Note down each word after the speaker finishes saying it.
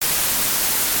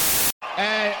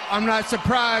Hey, I'm not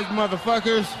surprised,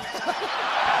 motherfuckers.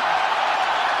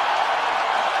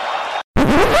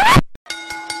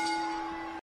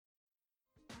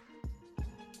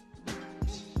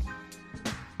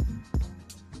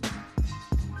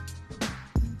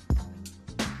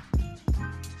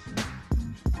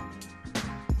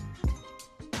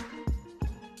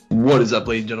 What is up,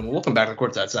 ladies and gentlemen? Welcome back to the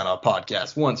Courtside Sign-Off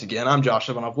Podcast. Once again, I'm Josh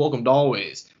Evanoff, welcomed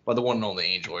always by the one and only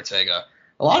Angel Ortega.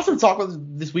 A lot of stuff to talk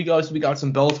about this week. Obviously, we got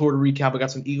some Bellator to recap. We got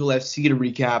some Eagle FC to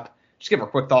recap. Just give our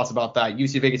quick thoughts about that.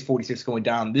 UFC Vegas 46 going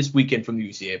down this weekend from the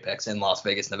UFC Apex in Las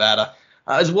Vegas, Nevada.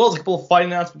 As well as a couple of fight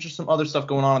announcements, just some other stuff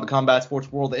going on in the combat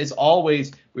sports world. As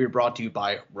always, we are brought to you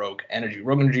by Rogue Energy.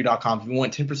 RogueEnergy.com. If you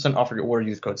want 10% off your order,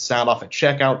 use code SOUNDOFF at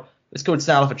checkout. This code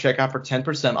SOUNDOFF at checkout for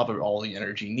 10% off of all the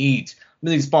energy needs. I'm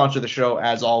the sponsor of the show,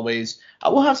 as always.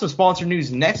 We'll have some sponsor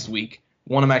news next week,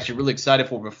 one I'm actually really excited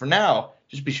for. But for now,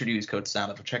 just be sure to use code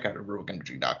SOUNDOFF at checkout at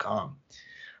RogueEnergy.com.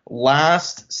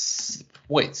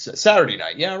 Saturday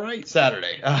night. Yeah, right,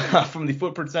 Saturday. From the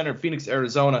Footprint Center in Phoenix,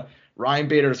 Arizona, Ryan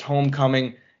Bader's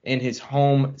homecoming in his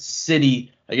home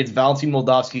city against Valentin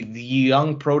Moldavsky, the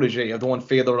young protege of the one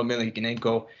Fedor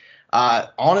Emelianenko.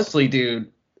 Honestly,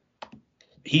 dude,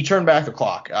 he turned back the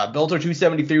clock. Bellator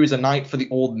 273 was a night for the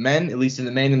old men, at least in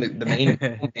the main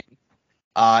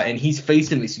and he's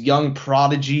facing this young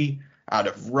prodigy out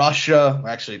of Russia,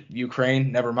 actually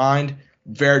Ukraine, never mind.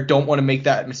 Don't want to make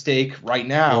that mistake right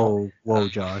now. Whoa,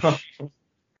 Josh.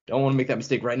 Don't want to make that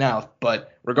mistake right now.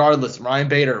 But regardless, Ryan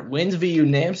Bader wins via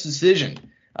unanimous decision.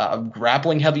 A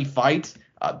grappling heavy fight.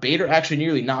 Bader actually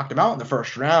nearly knocked him out in the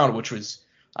first round, which was,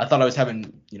 I thought I was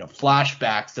having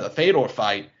flashbacks to the Fedor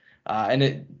fight.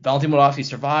 Valentin Moldavsky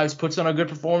survives, puts on a good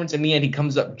performance. In the end, he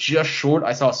comes up just short.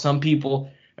 I saw some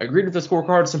people agreed with the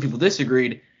scorecard, some people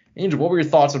disagreed. Angel, what were your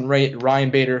thoughts on Ryan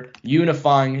Bader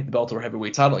unifying the Bellator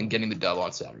heavyweight title and getting the dub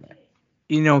on Saturday?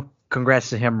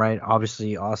 Congrats to him, right?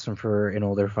 Obviously awesome for an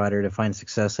older fighter to find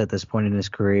success at this point in his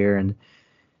career. And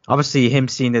obviously him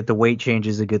seeing that the weight change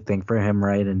is a good thing for him,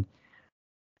 right? And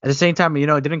at the same time, it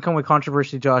didn't come with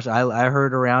controversy, Josh. I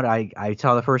heard around, I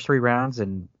saw the first 3 rounds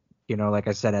and, like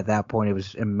I said, at that point, it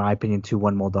was, in my opinion,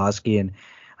 2-1 Moldavsky, and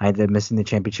I ended up missing the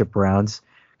championship rounds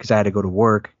because I had to go to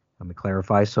work. Let me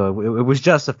clarify. So it was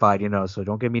justified, so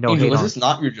don't give me no hate. Was this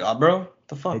not your job, bro? What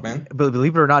the fuck, man? But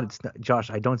believe it or not, it's not, Josh,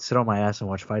 I don't sit on my ass and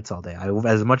watch fights all day.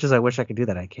 As much as I wish I could do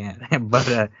that, I can't.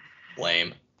 But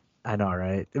lame. I know,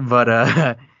 right?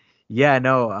 But yeah,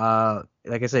 no.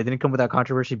 Like I said, it didn't come without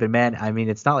controversy. But man, I mean,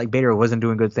 it's not like Bader wasn't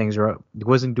doing good things or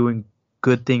wasn't doing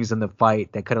good things in the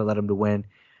fight that could have led him to win.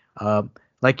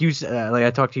 Like I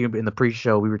talked to you in the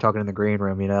pre-show, we were talking in the green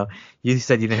room. You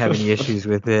said you didn't have any issues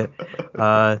with it.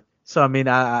 So I mean,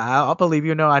 I'll believe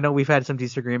you. I know we've had some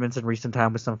disagreements in recent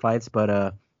time with some fights, but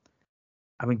I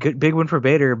mean, big win for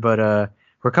Bader. But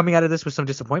we're coming out of this with some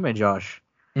disappointment, Josh.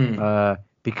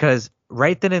 Because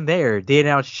right then and there, they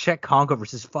announced Cheick Kongo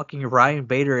versus fucking Ryan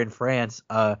Bader in France.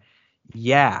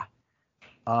 Yeah.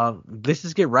 Let's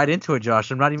just get right into it, Josh.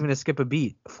 I'm not even going to skip a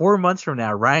beat. 4 months from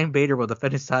now, Ryan Bader will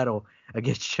defend his title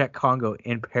against Cheick Kongo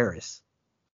in Paris.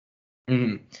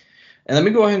 And let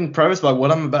me go ahead and preface by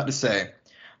what I'm about to say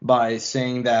by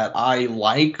saying that I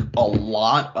like a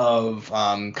lot of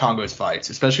Kongo's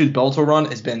fights, especially the Bellator run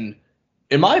has been,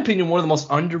 in my opinion, one of the most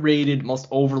underrated, most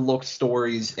overlooked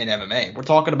stories in MMA. We're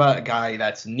talking about a guy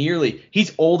that's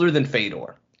he's older than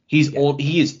Fedor. He's old.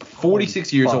 He is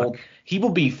 46 years old. He will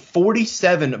be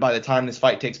 47 by the time this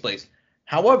fight takes place.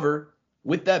 However,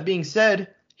 with that being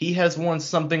said, he has won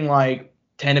something like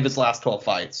 10 of his last 12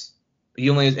 fights. He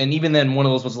only has, and even then, one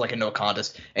of those was like a no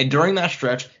contest. And during that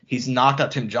stretch, he's knocked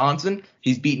out Tim Johnson.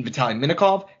 He's beaten Vitaly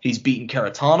Minakov. He's beaten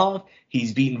Karatanov.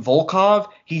 He's beaten Volkov.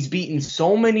 He's beaten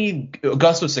so many.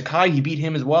 Augusto Sakai, he beat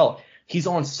him as well. He's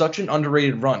on such an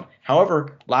underrated run.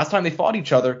 However, last time they fought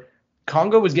each other,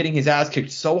 Kongo was getting his ass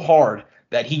kicked so hard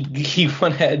that he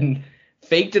went ahead and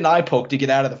faked an eye poke to get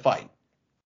out of the fight.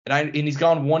 And he's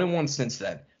gone 1-1 since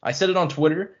then. I said it on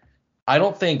Twitter. I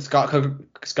don't think Scott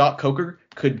Coker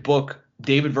could book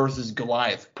David versus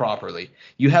Goliath properly.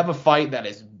 You have a fight that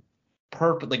is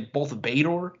perfect. Like both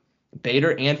Bader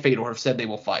and Fedor have said they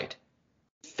will fight.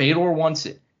 Fedor wants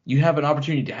it. You have an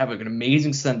opportunity to have an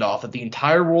amazing send-off that the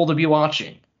entire world will be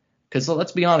watching. Because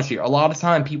let's be honest here, a lot of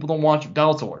time people don't watch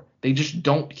Bellator. They just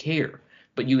don't care.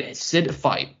 But you sit a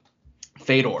fight.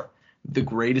 Fedor, the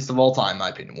greatest of all time, in my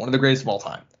opinion, one of the greatest of all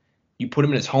time. You put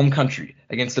him in his home country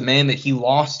against the man that he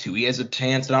lost to. He has a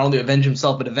chance to not only avenge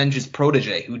himself, but avenge his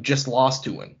protege who just lost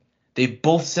to him. They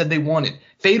both said they won it.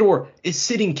 Fedor is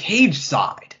sitting cage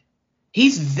side.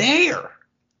 He's there.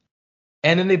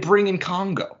 And then they bring in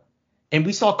Kongo. And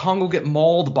we saw Kongo get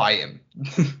mauled by him.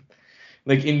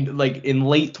 Like in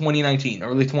late 2019,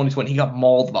 early 2020, he got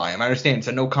mauled by him. I understand it's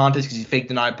a no contest because he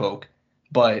faked an eye poke,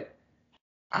 but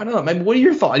I don't know. I mean, what are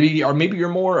your thoughts? I mean, or maybe you're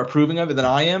more approving of it than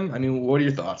I am. I mean, what are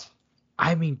your thoughts?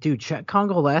 I mean, dude, Chad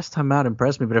Congo last time out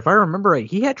impressed me, but if I remember right,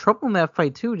 he had trouble in that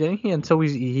fight too, didn't he? Until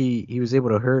he was able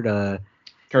to hurt his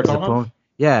Karatana? opponent.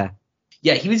 Yeah.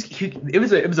 Yeah, it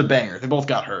was a banger. They both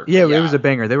got hurt. Yeah, it was a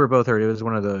banger. They were both hurt. It was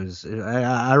one of those.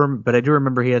 But I do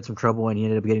remember he had some trouble and he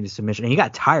ended up getting the submission. And he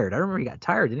got tired. I remember he got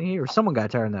tired, didn't he? Or someone got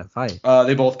tired in that fight.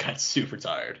 They both got super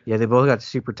tired. Yeah, they both got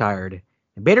super tired.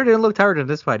 And Bader didn't look tired in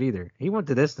this fight either. He went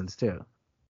the distance too.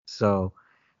 So,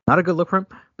 not a good look for him.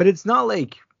 But it's not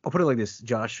like, I'll put it like this,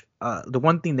 Josh. The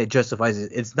one thing that justifies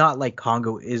it, it's not like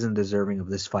Congo isn't deserving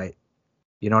of this fight.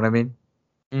 You know what I mean?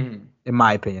 Mm-hmm. In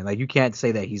my opinion, like you can't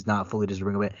say that he's not fully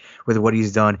deserving of it with what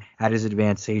he's done at his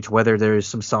advanced age, whether there's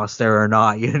some sauce there or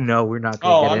not. You know, we're not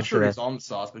going to get I'm into sure that. he's on the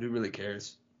sauce, but who really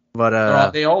cares?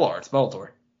 But they all are. It's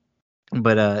Bellator.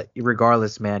 But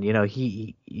regardless, man, you know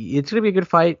it's gonna be a good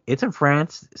fight. It's in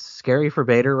France, scary for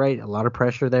Bader, right? A lot of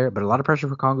pressure there, but a lot of pressure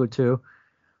for Congo too.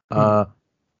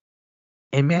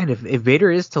 And man, if Vader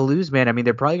is to lose, man, I mean,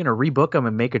 they're probably going to rebook him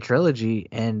and make a trilogy,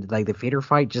 and like the Vader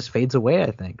fight just fades away,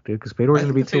 I think, dude, because Vader's going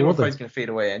to be too old. The fight's going to fade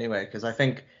away anyway, because I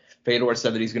think Vader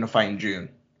said that he's going to fight in June.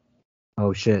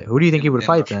 Oh shit! Who do you think he would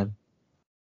fight then?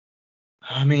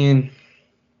 I mean,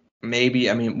 maybe.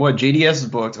 I mean, what JDS is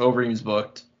booked, Overeem's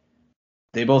booked.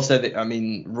 They both said that. I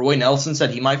mean, Roy Nelson said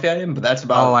he might fight him, but that's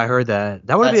about. Oh, I heard that.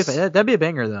 That'd be a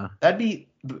banger though.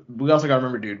 We also got to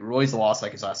remember, dude. Roy's lost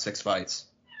like his last 6 fights.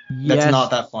 That's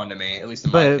not that fun to me, at least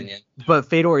in my opinion. But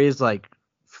Fedor is like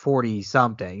 40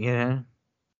 something, you know.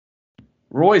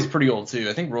 Roy's pretty old too.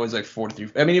 I think Roy's like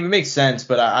 43. I mean, it makes sense,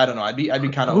 but I don't know. I'd be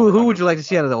kind of. Who would you like to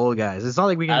see out of the old guys? It's not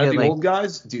like we can get like old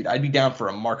guys, dude. I'd be down for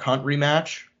a Mark Hunt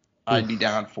rematch. I'd be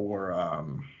down for.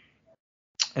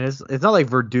 And it's not like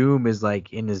Verdum is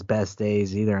like in his best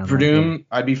days either. Verdum,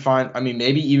 I'd be fine. I mean,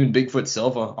 maybe even Bigfoot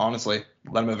Silva. Honestly,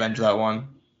 let him avenge that one.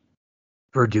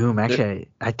 Verdum, actually,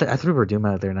 I threw Verdum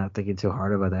out there, not thinking too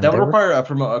hard about that. That would require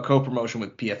a co-promotion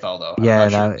with PFL though.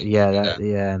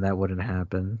 And that wouldn't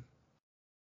happen.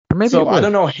 Or maybe I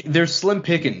don't know. There's slim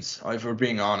pickings, if we're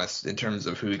being honest, in terms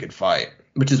of who he could fight,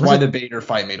 which is why the Bader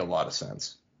fight made a lot of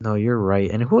sense. No, you're right.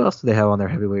 And who else do they have on their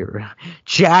heavyweight?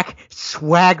 Jack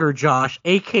Swagger, Josh,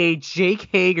 a.k.a. Jake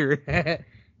Hager.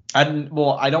 I don't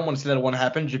want to say that it won't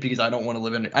happen just because I don't want to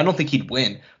live in. I don't think he'd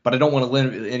win, but I don't want to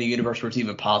live in a universe where it's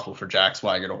even possible for Jack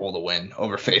Swagger to hold a win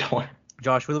over Fedor.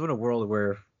 Josh, we live in a world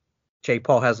where Jake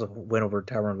Paul has a win over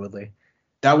Tyron Woodley.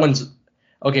 That one's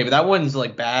okay, but that one's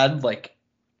like bad, like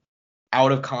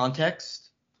out of context,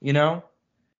 you know.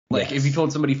 Like if you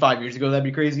told somebody 5 years ago that'd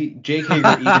be crazy. Jake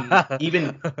Hager,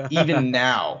 even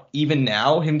now,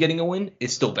 him getting a win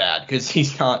is still bad because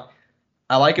he's not.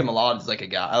 I like him a lot as like a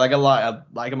guy. I like him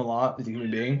a lot as a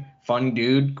human being. Funny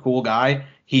dude, cool guy.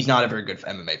 He's not a very good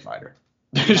MMA fighter.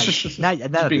 Not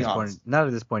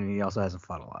at this point, he also hasn't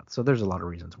fought a lot. So there's a lot of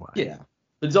reasons why. Yeah.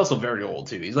 But he's also very old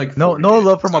too. He's like no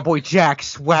love for my boy Jack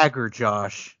Swagger,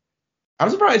 Josh. I'm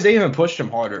surprised they haven't pushed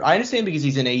him harder. I understand because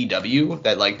he's in AEW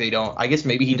that like they don't. I guess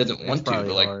maybe he doesn't want to. But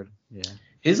like, yeah.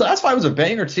 His last fight was a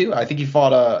banger too. I think he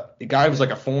fought a guy who was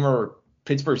like a former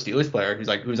Pittsburgh Steelers player who's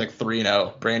like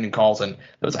 3-0, Brandon Carlson.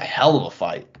 That was a hell of a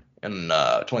fight in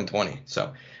 2020. So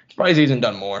I'm surprised he hasn't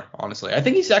done more. Honestly, I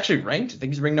think he's actually ranked. I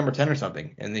think he's ranked number 10 or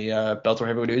something in the Bellator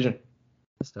heavyweight division.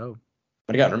 That's dope.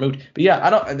 But he got removed. But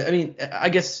yeah, I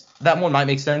guess that one might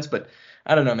make sense, but.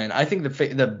 I don't know, man. I think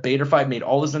the Bader fight made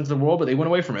all the sense in the world, but they went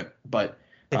away from it. But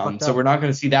so we're not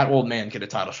going to see that old man get a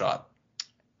title shot.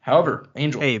 However,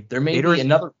 Angel, there may be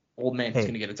another old man who's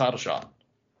going to get a title shot.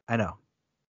 I know.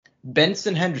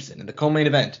 Benson Henderson in the co-main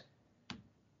event.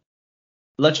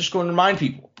 Let's just go and remind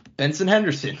people. Benson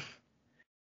Henderson,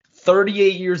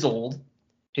 38 years old,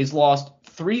 has lost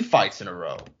 3 fights in a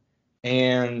row.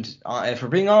 And if we're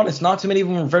being honest, not too many of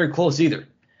them were very close either.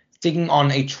 Taking on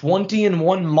a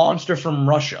 20-1 monster from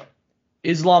Russia,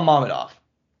 Islam Mamedov.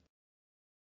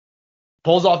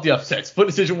 Pulls off the upset. Split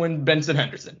decision win, Benson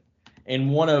Henderson.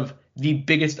 And one of the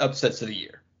biggest upsets of the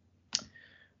year.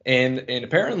 And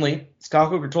apparently, Scott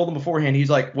Coker told him beforehand,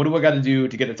 he's like, what do I got to do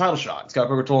to get a title shot? Scott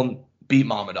Coker told him, beat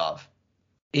Mamedov.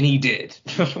 And he did.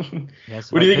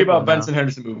 What do you think about Benson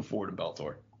Henderson moving forward in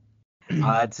Bellator?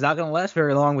 It's not going to last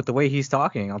very long with the way he's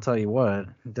talking, I'll tell you what.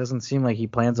 It doesn't seem like he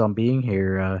plans on being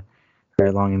here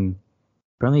very long. And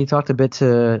apparently he talked a bit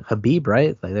to Habib,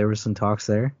 right? Like there were some talks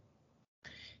there.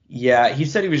 Yeah, he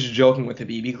said he was just joking with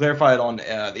Habib. He clarified on the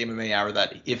MMA Hour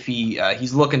that if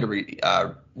he's looking to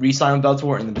re-sign with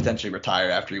Bellator and then potentially retire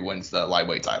after he wins the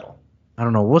lightweight title. I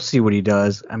don't know. We'll see what he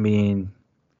does. I mean,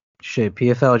 Shit,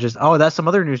 PFL just. Oh, that's some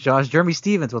other news, Josh. Jeremy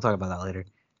Stevens. We'll talk about that later.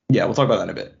 Yeah, we'll talk about that in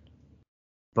a bit.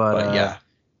 But Yeah.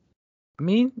 I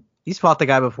mean, he's fought the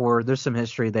guy before. There's some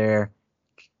history there.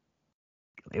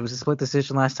 It was a split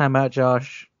decision last time out,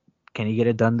 Josh. Can he get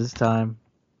it done this time?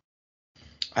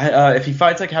 If he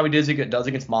fights like how he does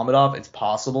against Mamedov, it's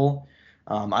possible.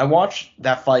 I watched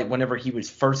that fight whenever he was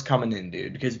first coming in,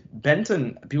 dude, because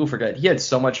Benton, people forget, he had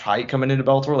so much hype coming into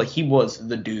Bellator. Like, he was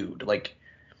the dude. Like,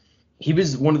 he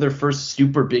was one of their first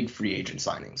super big free agent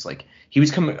signings. Like, he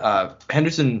was coming,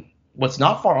 Henderson was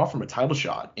not far off from a title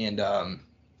shot. And,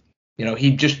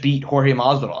 he just beat Jorge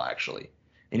Masvidal, actually.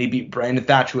 And he beat Brandon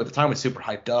Thatcher, who at the time was super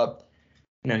hyped up.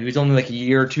 He was only like a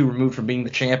year or two removed from being the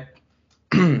champ.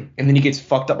 And then he gets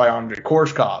fucked up by Andrei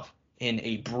Korshkov in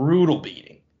a brutal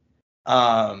beating.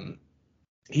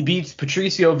 He beats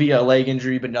Patricio via a leg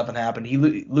injury, but nothing happened. He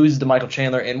loses to Michael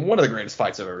Chandler in one of the greatest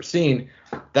fights I've ever seen.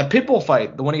 That Pitbull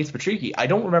fight, the one against Patrici, I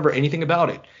don't remember anything about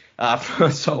it.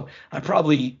 So I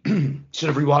probably should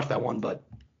have rewatched that one. But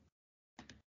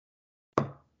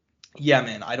yeah,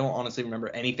 man, I don't honestly remember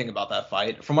anything about that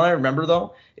fight. From what I remember,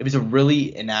 though, it was a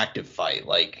really inactive fight.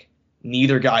 Like,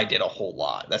 neither guy did a whole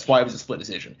lot. That's why it was a split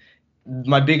decision.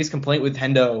 My biggest complaint with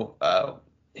Hendo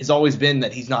has always been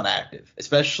that he's not active,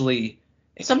 especially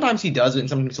sometimes he does it and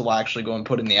sometimes he'll actually go and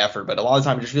put in the effort, but a lot of the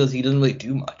time it just feels he doesn't really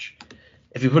do much.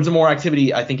 If he puts in more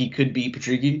activity, I think he could beat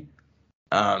Patrici.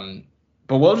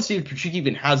 But we'll have to see if Patrici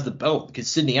even has the belt, because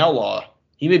Sidney Outlaw,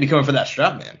 he may be coming for that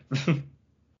strap, man.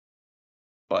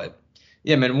 But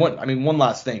yeah, man, one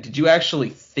last thing. Did you actually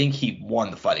think he won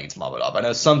the fight against Mamedov? I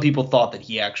know some people thought that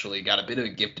he actually got a bit of a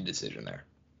gifted decision there.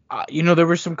 There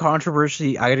was some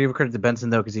controversy. I got to give credit to Benson,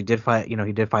 though, because he did fight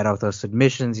out those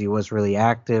submissions. He was really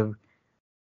active.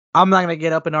 I'm not going to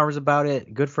get up in arms about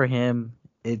it. Good for him.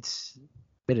 It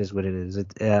is what it is.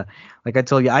 Like I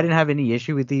told you, I didn't have any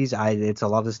issue with these. It's a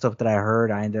lot of the stuff that I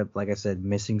heard. I ended up, like I said,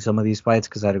 missing some of these fights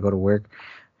because I had to go to work.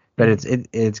 But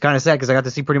it's kind of sad because I got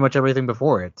to see pretty much everything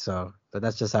before it. But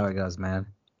that's just how it goes, man.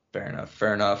 Fair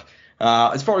enough.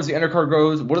 As far as the undercard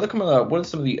goes, what are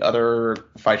some of the other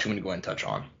fights you want to go ahead and touch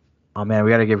on? Oh man,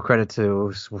 we got to give credit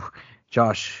to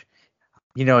Josh.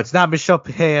 It's not Michelle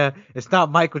Pereira, it's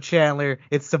not Michael Chandler,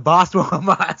 it's Sabas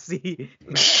Mohammadi.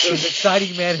 It's an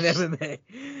exciting man in MMA.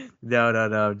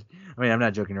 No. I mean, I'm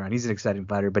not joking around. He's an exciting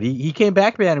fighter, but he came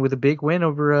back, man, with a big win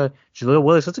over Jaleel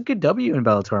Willis. That's a good W in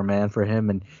Bellator, man, for him,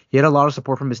 and he had a lot of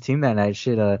support from his team that night.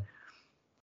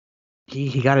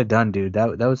 He got it done, dude.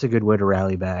 That was a good way to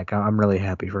rally back. I'm really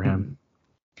happy for him.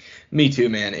 Me too,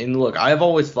 man. And look, I've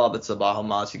always thought that Sabah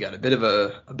Almasi got a bit of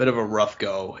a rough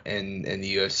go in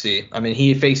the UFC. I mean,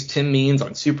 he faced Tim Means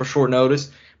on super short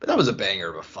notice, but that was a banger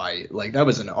of a fight. Like, that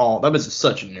was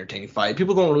such an entertaining fight.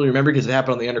 People don't really remember because it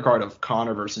happened on the undercard of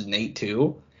Conor versus Nate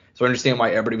too. So I understand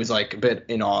why everybody was like a bit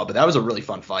in awe, but that was a really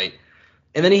fun fight.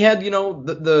 And then he had,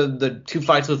 the two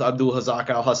fights with Abdul Razak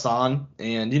Al Hassan,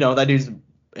 and that dude's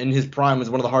in his prime was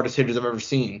one of the hardest hitters I've ever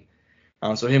seen.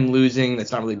 So him losing,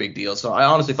 that's not really a big deal. So I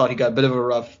honestly thought he got a bit of a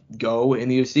rough go in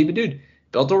the UFC. But, dude,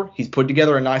 Bellator, he's put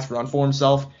together a nice run for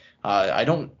himself.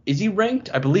 Is he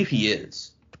ranked? I believe he is.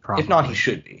 Probably. If not, he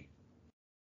should be.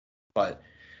 But,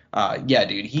 yeah,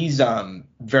 dude, he's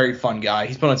very fun guy.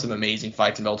 He's put on some amazing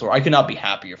fights in Bellator. I could not be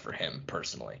happier for him,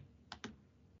 personally.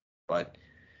 But,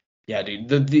 yeah,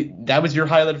 dude, that was your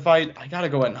highlighted fight. I got to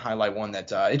go ahead and highlight one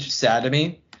that it's just sad to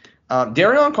me.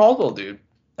 Darion Caldwell, dude.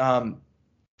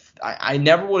 I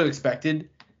never would have expected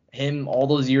him all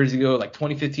those years ago, like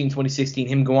 2015, 2016,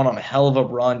 him going on a hell of a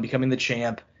run, becoming the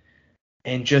champ,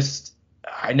 and just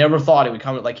I never thought it would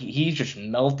come. Like, he's just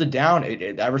melted down.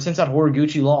 Ever since that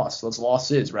Horiguchi loss, those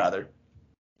losses rather,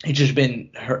 it's just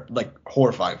been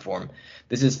horrifying for him.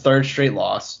 This is his third straight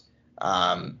loss.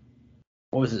 What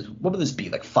would this be?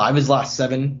 Like 5 of his last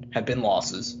 7 have been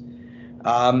losses.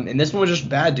 And this one was just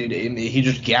bad, dude. He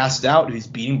just gassed out. He's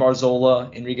beating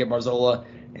Enrique Barzola.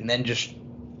 And then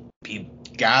he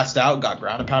gassed out, got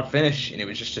ground and pound finish, and it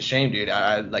was just a shame, dude.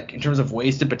 In terms of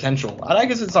wasted potential. I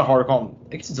guess it's not hard to call him.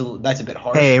 I guess that's a bit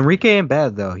harsh. Hey, Enrique ain't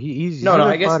bad though. He's a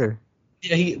good fighter.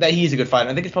 Yeah, he's a good fighter.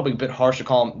 I think it's probably a bit harsh to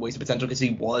call him wasted potential because he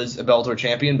was a Bellator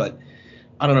champion, but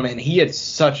I don't know, man. He had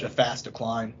such a fast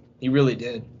decline. He really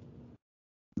did.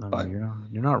 No,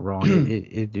 you're not wrong.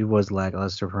 it was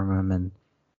lackluster from him, and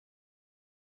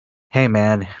hey,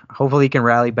 man, hopefully he can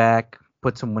rally back.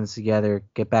 Put some wins together,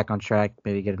 get back on track,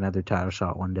 maybe get another title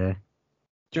shot one day.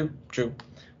 True.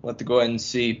 We'll have to go ahead and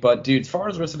see. But, dude, as far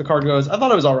as the rest of the card goes, I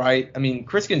thought it was all right. I mean,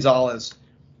 Chris Gonzalez,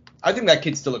 I think that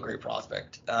kid's still a great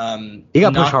prospect. He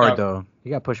got pushed hard, though. He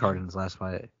got pushed hard in his last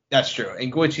fight. That's true.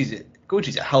 And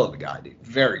Goichi's a hell of a guy, dude.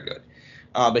 Very good.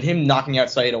 But him knocking out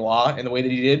Said Awa in the way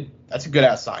that he did, that's a good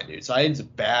ass sign, dude. Said's a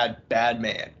bad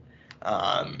man.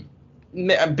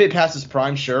 A bit past his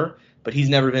prime, sure, but he's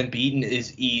never been beaten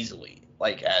as easily,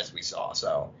 like as we saw.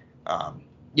 So,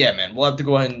 yeah, man, we'll have to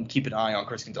go ahead and keep an eye on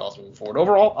Chris Gonzalez moving forward.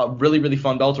 Overall, a really, really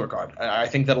fun Bellator card. I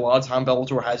think that a lot of time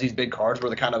Bellator has these big cards where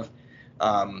they kind of,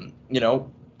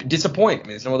 disappoint. I mean,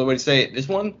 there's no other way to say it. This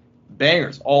one,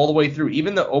 bangers all the way through.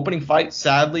 Even the opening fight,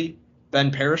 sadly,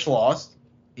 Ben Parrish lost.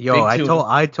 Yo,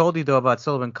 I told you though about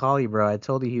Sullivan Collie, bro. I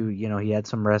told you he had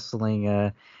some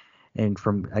wrestling and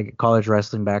from college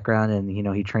wrestling background, and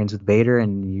he trains with Bader,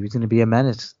 and he was gonna be a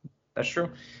menace. That's true.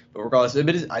 But regardless, a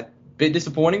bit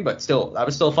disappointing, but still, that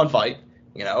was still a fun fight.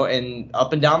 And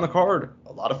up and down the card,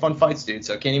 a lot of fun fights, dude.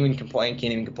 So can't even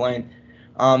complain.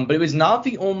 But it was not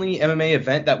the only MMA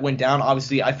event that went down.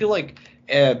 Obviously, I feel like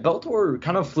Bellator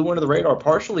kind of flew under the radar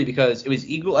partially because it was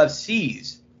Eagle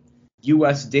FC's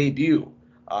U.S. debut.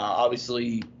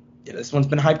 Obviously, this one's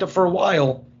been hyped up for a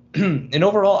while, and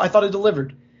overall, I thought it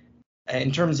delivered.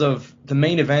 In terms of the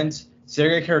main event,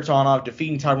 Sergey Kharitonov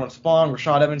defeating Tyrone Spong,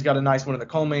 Rashad Evans got a nice win in the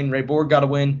co-main, Ray Borg got a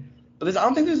win. But I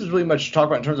don't think there's really much to talk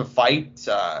about in terms of fights,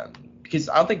 because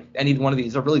I don't think any one of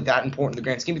these are really that important in the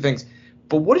grand scheme of things.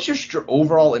 But what is your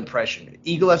overall impression?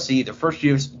 Eagle FC, their first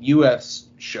US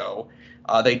show,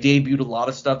 they debuted a lot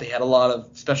of stuff. They had a lot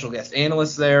of special guest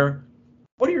analysts there.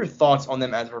 What are your thoughts on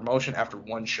them as a promotion after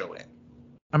one show in?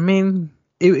 I mean,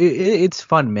 it's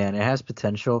fun, man. It has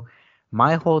potential.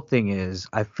 My whole thing is,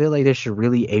 I feel like they should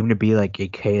really aim to be like a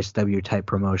KSW type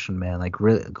promotion, man. Like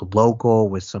really local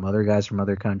with some other guys from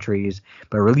other countries,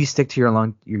 but really stick to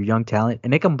your young talent,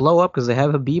 and they can blow up because they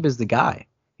have Habib as the guy.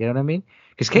 You know what I mean?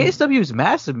 Because KSW is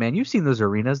massive, man. You've seen those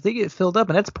arenas; they get filled up,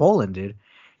 and that's Poland, dude.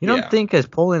 You don't think as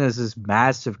Poland is this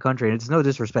massive country, and it's no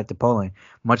disrespect to Poland.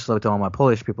 Much love to all my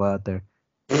Polish people out there.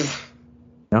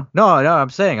 No, I'm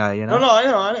saying No, I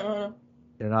know.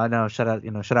 I know. Shout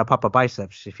out Papa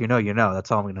Biceps. If you know, you know.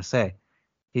 That's all I'm gonna say.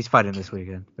 He's fighting this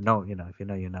weekend. But no, if you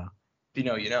know, you know. If you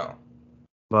know, you know.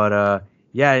 But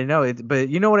but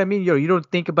you know what I mean. You don't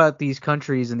think about these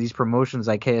countries and these promotions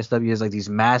like KSW as like these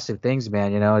massive things,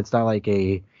 man. It's not like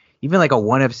even like a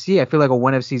ONE FC. I feel like a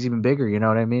ONE FC is even bigger. You know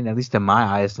what I mean? At least in my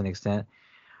eyes, to an extent.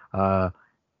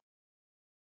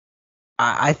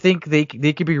 I think they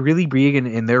could be really big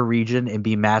in their region and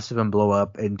be massive and blow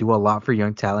up and do a lot for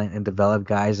young talent and develop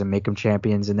guys and make them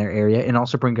champions in their area, and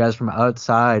also bring guys from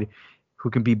outside who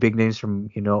can be big names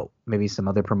from maybe some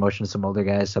other promotions, some older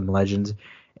guys, some legends,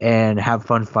 and have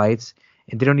fun fights.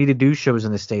 And they don't need to do shows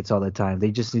in the States all the time. They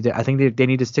just need to. I think they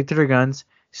need to stick to their guns,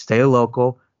 stay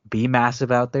local, be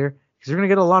massive out there, because they're gonna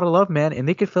get a lot of love, man, and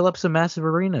they could fill up some massive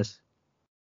arenas.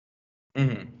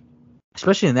 Mm-hmm.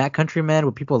 Especially in that country, man,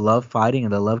 where people love fighting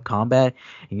and they love combat,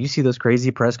 and you see those crazy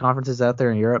press conferences out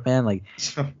there in Europe, man, like,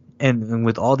 and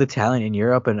with all the talent in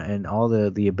Europe and all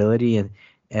the ability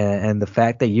and the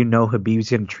fact that Habib's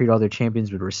going to treat all their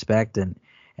champions with respect and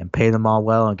pay them all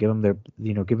well and give them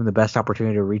the best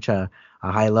opportunity to reach a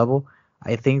high level.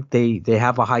 I think they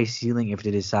have a high ceiling if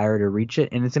they desire to reach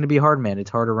it, and it's going to be hard, man. It's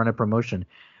hard to run a promotion.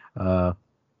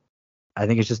 I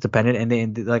think it's just dependent,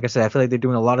 and like I said, I feel like they're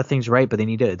doing a lot of things right, but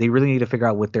they really need to figure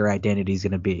out what their identity is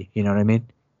going to be. You know what I mean?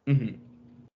 Mm-hmm.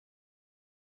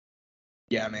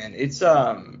 Yeah, man. It's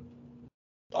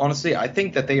honestly, I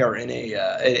think that they are in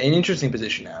an interesting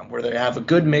position now, where they have a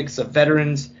good mix of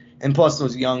veterans and plus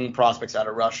those young prospects out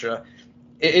of Russia.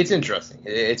 It's interesting.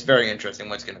 It's very interesting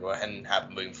what's going to go ahead and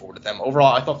happen moving forward with them.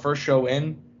 Overall, I thought first show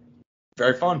in,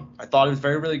 very fun. I thought it was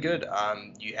very, really good.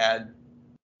 You had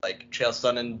like Chael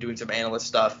Sonnen doing some analyst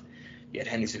stuff. You had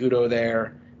Henry Cejudo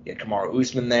there. You had Kamaru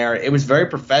Usman there. It was very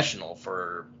professional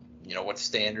for, what's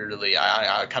standardly.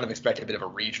 I kind of expect a bit of a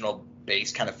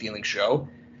regional-based kind of feeling show.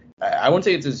 I wouldn't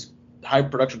say it's as high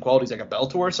production quality as like a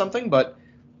Bellator or something, but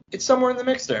it's somewhere in the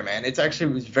mix there, man. It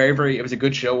was very, very, it was a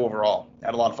good show overall. I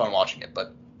had a lot of fun watching it,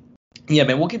 but yeah,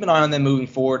 man, we'll keep an eye on them moving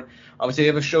forward. Obviously, they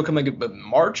have a show coming up in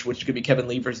March, which could be Kevin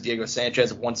Lee versus Diego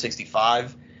Sanchez at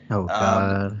 165. Oh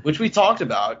God. Which we talked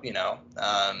about,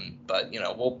 but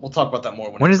we'll talk about that more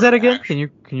when is that again? Can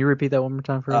you repeat that one more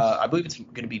time for us? I believe it's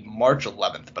going to be March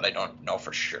 11th, but I don't know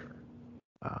for sure.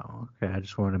 Oh, okay. I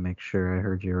just wanted to make sure I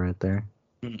heard you right there.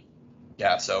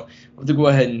 Yeah, so we'll have to go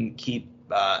ahead and keep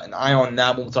an eye on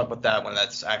that. We'll talk about that when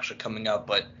that's actually coming up.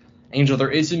 But Angel, there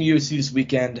is some UFC this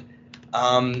weekend,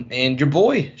 and your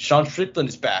boy Sean Strickland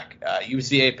is back.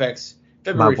 UFC Apex,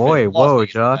 February 5th. My boy, whoa,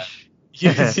 Josh.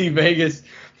 UFC Vegas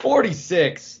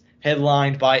 46,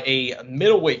 headlined by a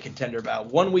middleweight contender bout,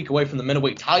 1 week away from the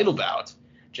middleweight title bout.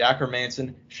 Jack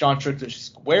Hermansson, Sean Strickland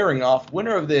squaring off.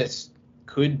 Winner of this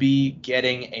could be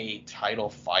getting a title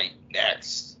fight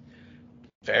next.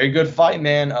 Very good fight,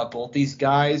 man. Both these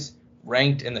guys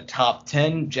ranked in the top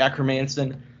 10. Jack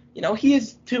Hermansson, he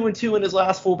is 2-2 in his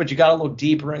last 4, but you got to look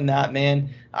deeper in that, man.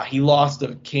 He lost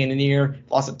to Cannonier,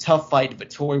 lost a tough fight to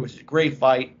Vettori, which is a great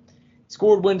fight.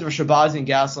 Scored wins for Shabazi and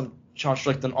Gaslam. Sean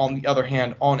Strickland, on the other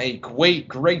hand, on a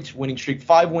great winning streak,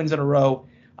 5 wins in a row,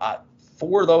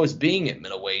 4 of those being at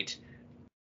middleweight.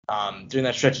 During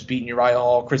that stretch, he's beaten Uriah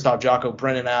Hall, Christoph Jocko,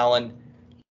 Brennan Allen,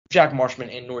 Jack Marshman,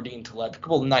 and Nordine Taleb. A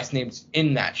couple of nice names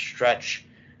in that stretch.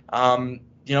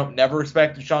 Never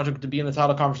expected Sean Strickland to be in the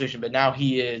title conversation, but now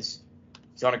he is.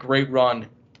 He's on a great run.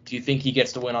 Do you think he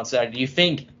gets the win on Saturday? Do you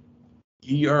think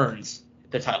he earns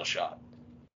the title shot?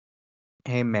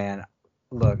 Hey, man.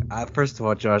 Look, first of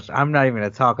all, Josh, I'm not even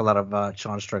going to talk a lot about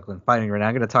Sean Strickland fighting right now.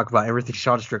 I'm going to talk about everything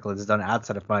Sean Strickland has done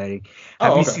outside of fighting.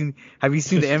 Have you seen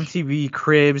the MTV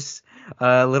Cribs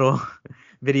little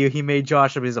video he made,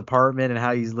 Josh, of his apartment and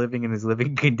how he's living in his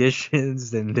living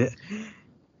conditions? And dude,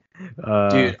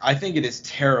 I think it is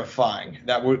terrifying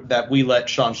that we let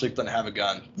Sean Strickland have a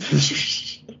gun.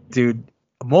 Dude,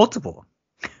 multiple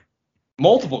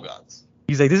guns.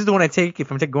 He's like, this is the one I take if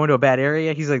I'm going to a bad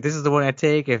area. He's like, this is the one I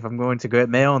take if I'm going to get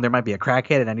mail and there might be a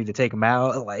crackhead and I need to take him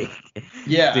out. Like,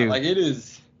 yeah, dude. Like it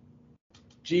is.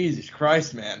 Jesus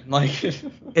Christ, man. Like,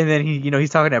 and then he's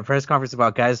talking at a press conference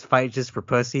about guys fight just for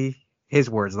pussy. His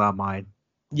words, not mine.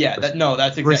 Yeah,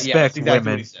 that's exactly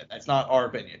women. What he said. That's not our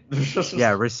opinion.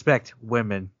 Yeah, respect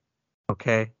women.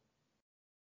 Okay.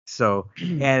 So,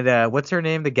 and what's her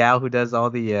name? The gal who does all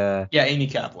the Amy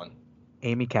Kaplan.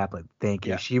 Amy Kaplan, thank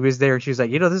you. Yeah. She was there and she was like,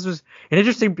 this was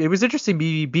it was interesting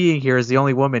me being here as the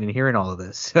only woman and hearing all of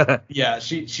this. Yeah,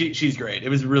 she's great. It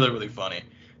was really, really funny.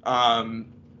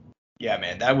 Yeah,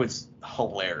 man, that was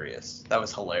hilarious.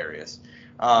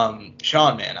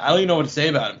 Sean, man, I don't even know what to say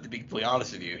about him, to be completely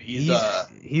honest with you. He's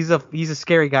a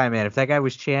scary guy, man. If that guy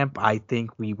was champ, I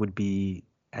think the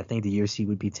UFC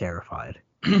would be terrified.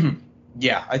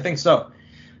 Yeah, I think so.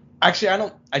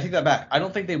 Actually, I take that back. I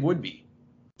don't think they would be.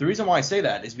 The reason why I say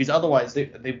that is because otherwise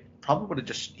they probably would have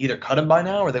just either cut him by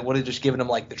now or they would have just given him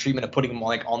like the treatment of putting him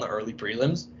like on the early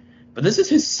prelims. But this is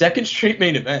his second straight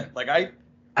main event. Like I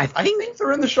think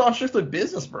they're in the Sean Strickland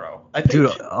business, bro.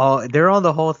 Dude, they're on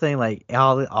the whole thing like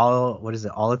all what is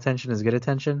it? All attention is good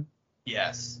attention.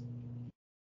 Yes.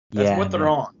 That's what they're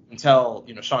on until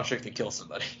Sean Strickland kills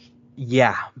somebody.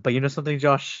 Yeah, but something,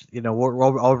 Josh. I'll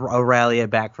rally it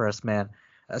back for us, man.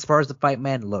 As far as the fight,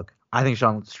 man, look, I think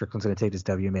Sean Strickland's gonna take this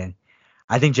W, man.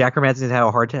 I think Jack Hermansson had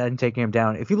a hard time taking him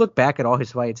down. If you look back at all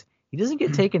his fights, he doesn't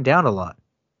get taken down a lot.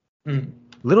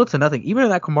 Little to nothing. Even in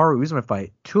that Kamaru Usman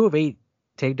fight, 2 of 8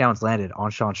 takedowns landed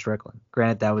on Sean Strickland.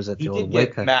 Granted, that was at the old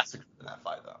weight cut. He did get massacred in that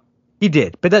fight, though. He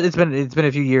did, but it's been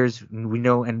a few years. We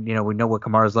know what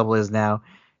Kamaru's level is now.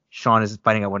 Sean is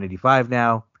fighting at 185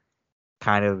 now.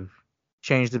 Kind of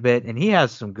changed a bit, and he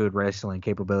has some good wrestling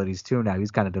capabilities too now.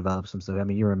 He's kind of developed some stuff. I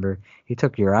mean, you remember he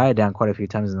took Uriah down quite a few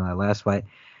times in that last fight.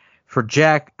 For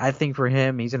Jack, I think for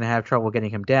him, he's gonna have trouble getting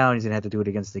him down. He's gonna have to do it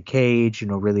against the cage.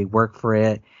 Really work for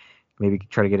it. Maybe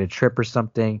try to get a trip or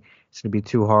something. It's gonna be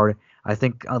too hard. I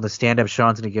think on the stand-up,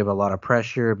 Sean's gonna give a lot of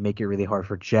pressure, make it really hard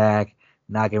for Jack,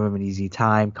 not give him an easy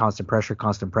time, constant pressure,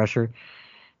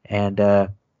 and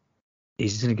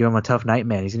he's just going to give him a tough night,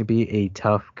 man. He's going to be a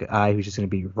tough guy who's just going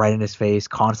to be right in his face,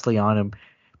 constantly on him.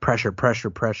 Pressure,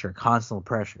 constant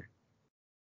pressure.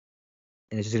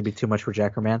 And it's just going to be too much for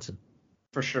Jack Hermansson.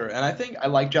 For sure. And I think I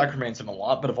like Jack Hermansson a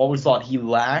lot, but I've always thought he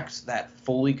lacks that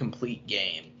fully complete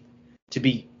game to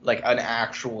be like an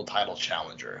actual title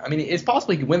challenger. I mean, it's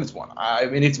possible he could win this one. I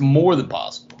mean, it's more than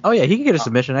possible. Oh, yeah, he can get a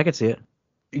submission. I could see it.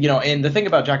 And the thing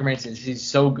about Jack Hermansson is he's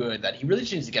so good that he really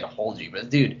just needs to get a hold of you. But,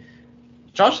 dude,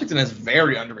 Josh Strickland has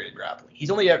very underrated grappling. He's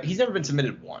never been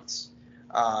submitted once.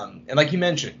 And like you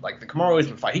mentioned, like the Kamaru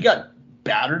Usman fight, he got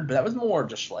battered, but that was more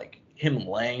just like him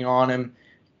laying on him,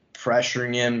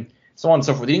 pressuring him, so on and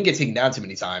so forth. He didn't get taken down too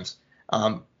many times.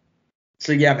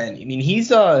 So yeah, man. I mean,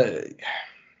 he's a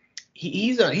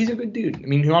good dude. I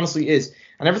mean, he honestly is.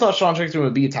 I never thought Sean Strickland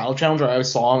would be a title challenger. I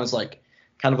always saw him as like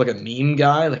kind of like a meme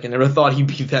guy. Like I never thought he'd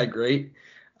be that great.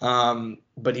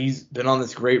 But he's been on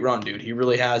this great run, dude. He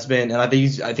really has been, and I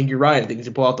think you're right. I think he's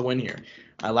gonna pull out the win here.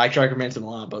 I like Jack Hermansson a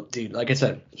lot, but dude, like I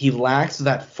said, he lacks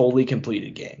that fully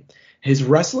completed game. His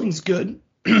wrestling's good.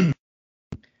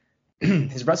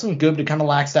 His wrestling's good, but it kind of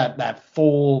lacks that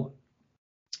full.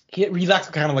 He lacks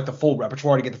kind of like the full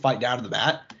repertoire to get the fight down to the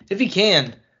mat. If he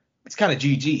can, it's kind of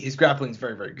GG. His grappling's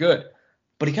very, very good.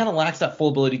 But he kind of lacks that full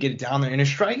ability to get it down there. And his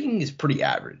striking is pretty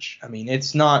average. I mean,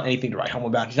 it's not anything to write home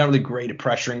about. He's not really great at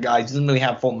pressuring guys. He doesn't really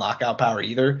have full knockout power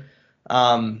either.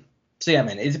 So, yeah,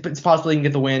 man, it's possible he can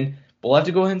get the win. But we'll have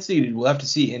to go ahead and see, dude. We'll have to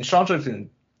see. And Sean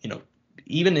Strickland,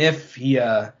 even if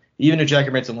Jack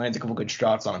Hermanson lands a couple good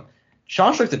shots on him,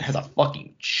 Sean Strickland has a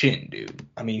fucking chin, dude.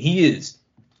 I mean, he has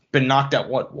been knocked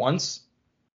out once,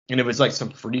 and it was like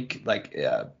some freak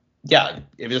it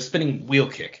was a spinning wheel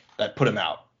kick that put him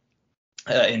out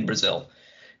in Brazil.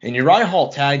 And Uriah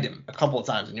Hall tagged him a couple of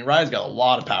times, and Uriah's got a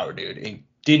lot of power, dude. And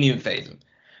didn't even phase him.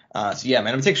 So yeah, man,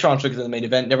 I'm gonna take Sean Strickland in the main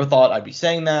event. Never thought I'd be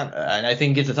saying that, and I think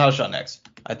he gets a title shot next.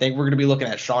 I think we're gonna be looking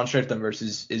at Sean Strickland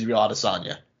versus Israel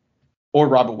Adesanya or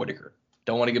Robert Whittaker.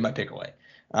 Don't want to give my pick away.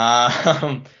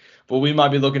 But we might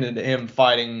be looking into him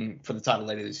fighting for the title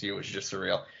later this year, which is just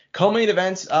surreal. Co-main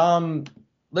events,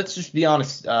 let's just be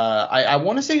honest. I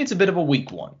want to say it's a bit of a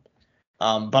weak one,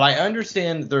 but I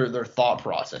understand their thought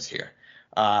process here.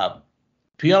 Pinale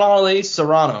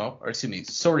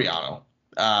Soriano,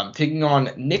 taking on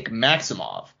Nick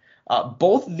Maximov.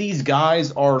 Both of these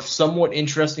guys are somewhat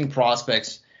interesting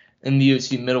prospects in the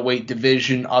UFC middleweight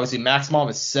division. Obviously, Maximov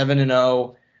is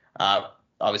 7-0.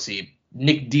 Obviously,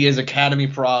 Nick Diaz Academy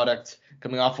product,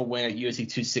 coming off a win at UFC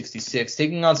 266,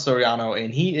 taking on Soriano,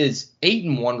 and he is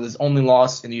 8-1 with his only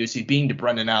loss in the UFC being to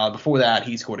Brendan Allen. Before that,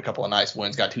 he scored a couple of nice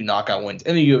wins, got 2 knockout wins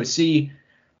in the UFC.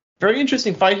 Very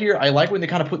interesting fight here. I like when they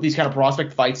kind of put these kind of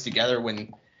prospect fights together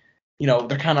when,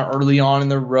 they're kind of early on in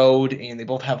their road and they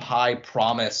both have high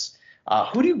promise.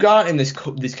 Who do you got in this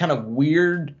kind of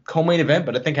weird co-main event,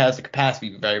 but I think has the capacity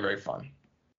to be very, very fun?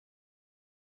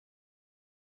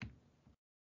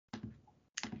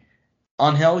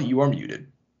 Angel, you are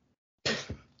muted.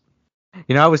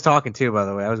 I was talking too, by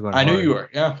the way. I was going. I knew you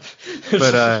were, yeah.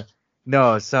 But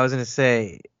no. So I was gonna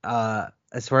say,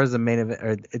 as far as the main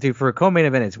event, dude, for a co-main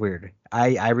event, it's weird.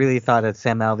 I really thought that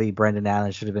Sam Alvey, Brendan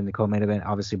Allen should have been the co-main event.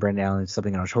 Obviously, Brendan Allen is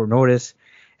something on short notice,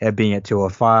 being at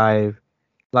 205.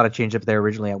 A lot of change up there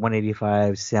originally at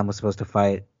 185. Sam was supposed to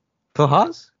fight Phil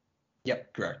Haas.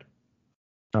 Yep, correct.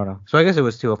 Oh no. So I guess it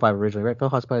was 205 originally, right? Phil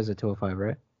Haas fight is at 205,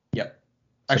 right? Yep.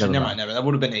 Actually, never mind. That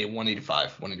would have been a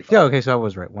 185. Yeah, okay, so I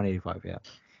was right. 185, yeah.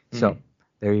 So,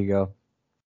 there you go.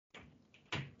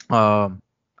 I'm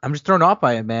just thrown off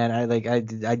by it, man. I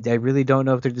really don't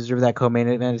know if they deserve that co-main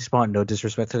event spot. No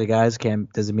disrespect to the guys.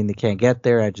 Doesn't mean they can't get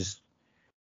there. I just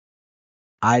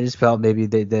felt maybe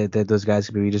that those guys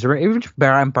could be deserving. Even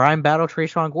Brian Battle,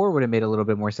 Trayshawn Gore would have made a little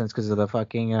bit more sense because of the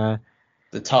fucking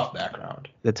the tough background.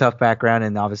 The tough background,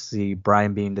 and obviously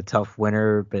Brian being the tough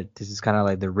winner, but this is kind of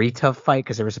like the re-tough fight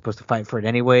because they were supposed to fight for it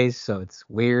anyways, so it's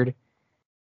weird.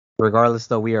 Regardless,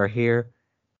 though, we are here.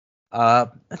 I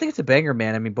think it's a banger,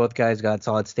 man. I mean, both guys got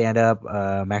solid stand-up.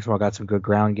 Maxwell got some good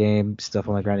ground game, stuff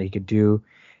on the ground that he could do.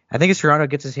 I think as Toronto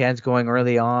gets his hands going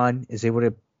early on, is able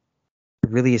to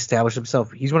really establish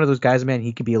himself. He's one of those guys, man,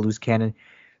 he could be a loose cannon,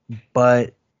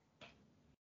 but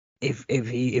if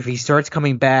he starts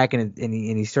coming back and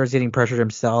he starts getting pressured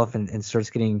himself and starts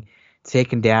getting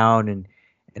taken down and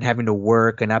having to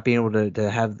work and not being able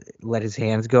to let his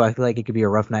hands go, I feel like it could be a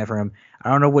rough night for him.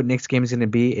 I don't know what Nick's game is going to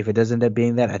be. If it does end up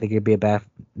being that, I think it'd be a bad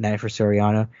night for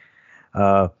Soriano.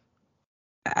 I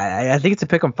think it's a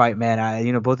pick'em fight,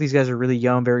 man. Both these guys are really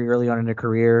young, very early on in their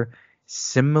career.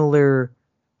 Similar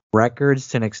records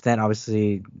to an extent.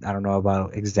 Obviously, I don't know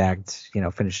about exact,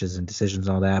 finishes and decisions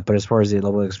and all that. But as far as the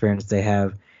level of experience they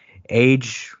have,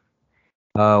 age,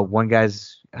 one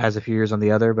guy's has a few years on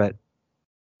the other. But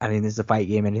I mean, this is a fight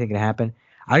game. Anything can happen.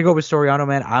 I go with Soriano,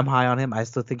 man. I'm high on him. I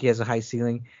still think he has a high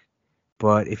ceiling.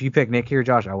 But if you pick Nick here,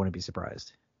 Josh, I wouldn't be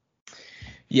surprised.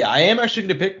 Yeah, I am actually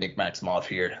going to pick Nick Maximov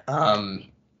here.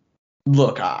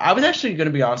 Look, I was actually going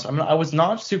to be honest. I was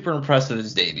not super impressed with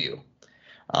his debut.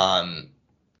 It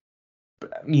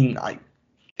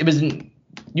was an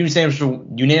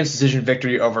unanimous decision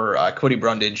victory over Cody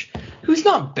Brundage, who's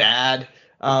not bad.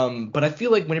 But I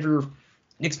feel like whenever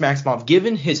Nick Maximov,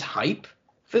 given his hype,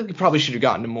 I feel like he probably should have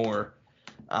gotten a more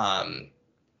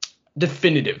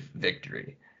definitive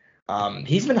victory.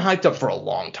 He's been hyped up for a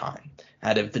long time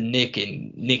out of the Nick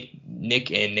and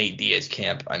Nate Diaz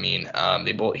camp. I mean,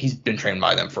 he's been trained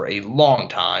by them for a long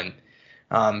time.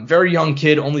 Very young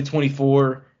kid, only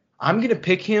 24. I'm going to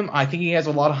pick him. I think he has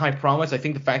a lot of high promise. I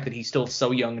think the fact that he's still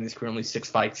so young and is currently 6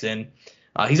 fights in,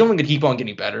 he's only going to keep on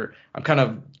getting better. I'm kind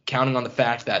of counting on the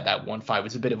fact that one fight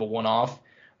was a bit of a one-off.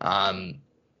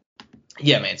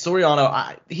 Yeah, man,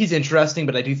 Soriano, he's interesting,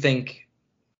 but I do think,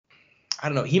 I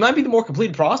don't know, he might be the more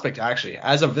completed prospect, actually.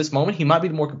 As of this moment, he might be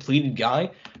the more completed guy,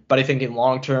 but I think in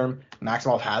long term,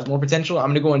 Maximov has more potential. I'm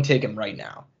going to go and take him right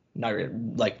now. Not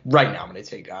right now, I'm going to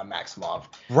take Maximov.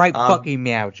 Right fucking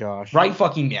meow, Josh. Right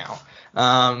fucking meow.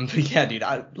 But yeah, dude,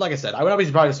 like I said, I would not be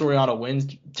surprised if Soriano wins,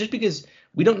 just because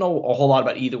we don't know a whole lot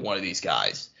about either one of these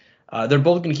guys. They're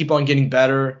both going to keep on getting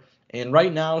better, and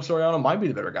right now, Soriano might be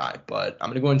the better guy, but I'm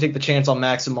going to go and take the chance on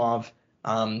Maximov.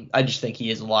 I just think he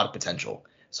has a lot of potential.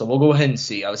 So we'll go ahead and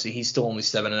see. Obviously, he's still only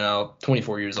 7-0,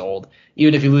 24 years old.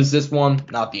 Even if he loses this one,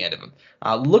 not the end of him.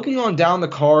 Looking on down the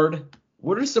card,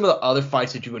 what are some of the other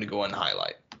fights that you want to go and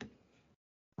highlight?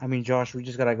 I mean, Josh, we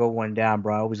just gotta go one down,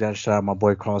 bro. I always gotta shout out my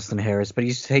boy Carlston Harris, but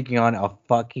he's taking on a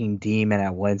fucking demon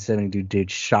at 170, dude.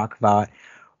 Shakvat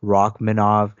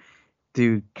Rachmanov,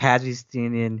 dude.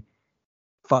 Kazakhstanian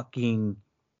fucking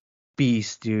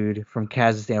beast, dude, from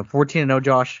Kazakhstan. 14-0,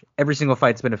 Josh. Every single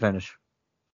fight's been a finish.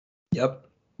 Yep.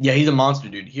 Yeah, he's a monster,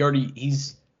 dude. Okay,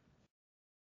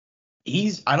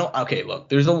 look,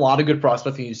 there's a lot of good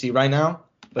prospects in UFC right now,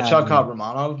 but Shavkat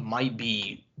Rakhmonov might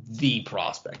be the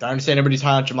prospect. I understand everybody's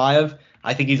high on Chimaev.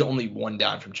 I think he's only one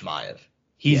down from Chimaev.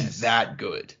 He's that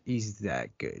good. He's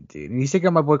that good, dude. And he's taking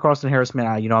on my boy Carlston Harris, man.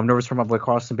 I'm nervous for my boy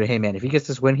Carlston, but hey, man, if he gets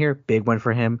this win here, big win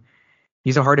for him.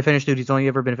 He's a hard to finish dude. He's only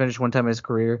ever been finished one time in his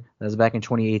career. That was back in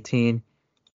 2018.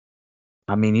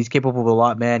 I mean, he's capable of a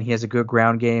lot, man. He has a good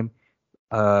ground game.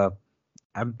 I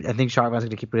think Shotgun's going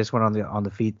to keep this one on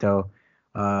the feet, though.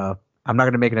 I'm not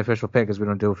going to make an official pick because we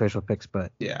don't do official picks,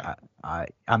 but yeah,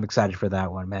 I'm excited for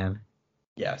that one, man.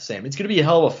 Yeah, same. It's going to be a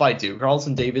hell of a fight, dude.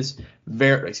 Carlston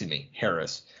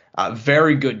Harris,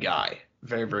 very good guy.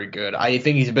 Very, very good. I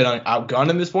think he's been outgunned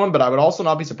in this one, but I would also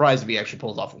not be surprised if he actually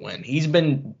pulls off a win. He's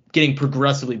been getting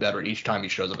progressively better each time he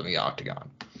shows up in the octagon.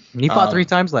 He fought 3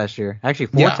 times last year. Actually,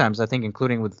 4 times, I think,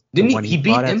 including with Didn't he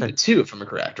beat Impa too, if I'm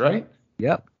correct, right?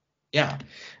 Yep. Yeah.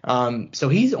 So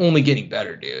he's only getting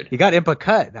better, dude. He got Impa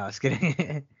cut. No, I was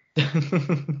kidding.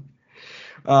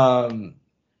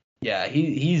 Yeah,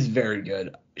 he's very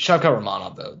good. Shavkat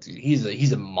Rakhmonov, though, dude,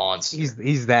 he's a monster.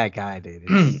 He's that guy,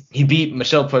 dude. He beat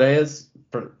Michel Perez.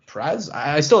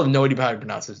 I still have no idea how to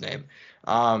pronounce his name.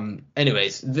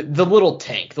 Anyways, the little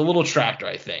tank, the little tractor,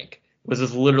 I think, was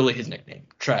just literally his nickname,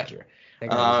 Tractor.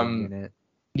 Yeah,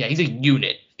 he's a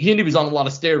unit. He was on a lot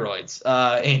of steroids,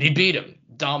 and he beat him,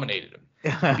 dominated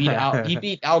him. He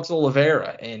beat Alex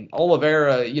Oliveira, and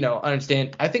Oliveira, I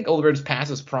understand. I think Oliveira's past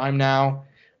his prime now.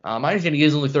 I understand he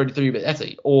is only 33, but that's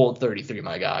an old 33,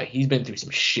 my guy. He's been through some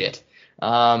shit.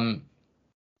 And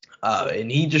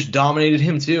he just dominated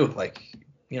him too. Like,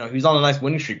 he was on a nice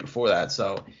winning streak before that.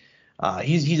 So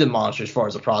he's a monster as far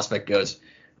as the prospect goes.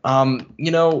 Our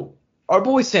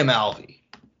boy Sam Alvey.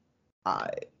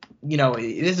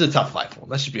 This is a tough fight for him.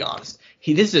 Let's just be honest.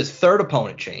 This is his third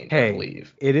opponent change, I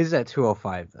believe. It is at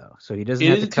 205 though, so he doesn't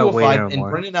have to cut weight anymore.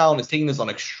 And Brendan Allen is taking this on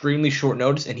extremely short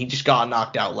notice, and he just got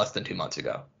knocked out less than 2 months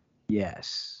ago.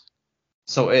 Yes.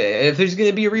 So if there's going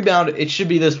to be a rebound, it should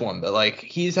be this one. But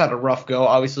he's had a rough go.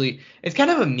 Obviously, it's kind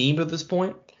of a meme at this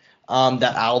point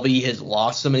that Alvey has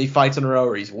lost so many fights in a row,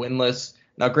 or he's winless.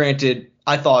 Now, granted,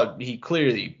 I thought he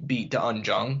clearly beat Da'un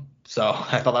Jung, so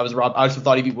I thought that was robbed. I also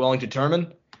thought he'd beat Wellington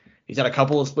Turman. He's had a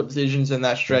couple of split decisions in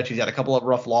that stretch. He's had a couple of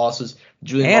rough losses.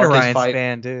 Julian Marquez fight.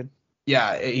 Spann, dude.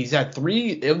 Yeah, he's had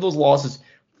 3 of those losses,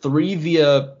 3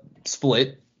 via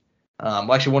split.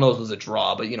 Actually, one of those was a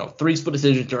draw, but 3 split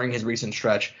decisions during his recent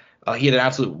stretch. He had an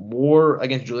absolute war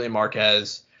against Julian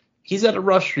Marquez. He's had a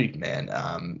rough streak, man.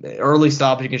 Early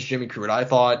stoppage against Jimmy Crute. I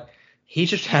thought he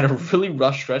just had a really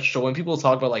rough stretch. So when people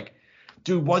talk about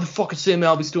dude, why the fuck is Sam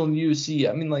Alvey still in the UFC?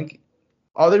 I mean,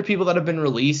 are there people that have been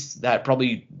released that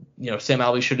probably, Sam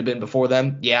Alvey should have been before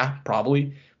them? Yeah,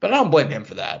 probably. But I don't blame him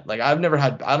for that. I don't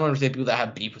understand people that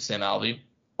have beef with Sam Alvey.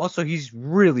 Also, he's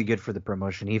really good for the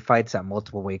promotion. He fights at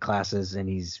multiple weight classes, and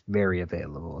he's very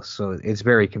available. So it's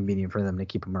very convenient for them to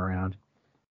keep him around.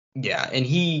 Yeah, and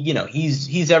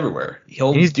he's everywhere.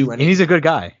 He'll do anything. And he's a good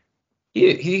guy.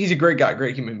 He's a great guy,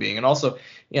 great human being. And also,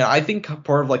 I think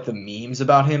part of the memes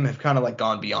about him have kind of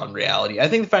gone beyond reality. I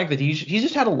think the fact that he's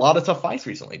just had a lot of tough fights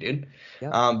recently, dude.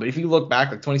 Yeah. But if you look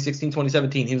back 2016,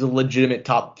 2017, he was a legitimate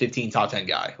top 15, top 10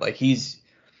 guy. I don't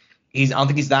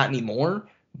think he's that anymore,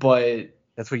 but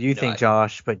that's what you think,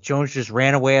 Josh. But Jones just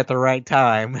ran away at the right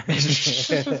time.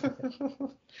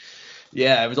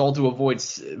 Yeah, it was all to avoid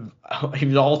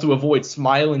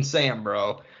Smiling Sam,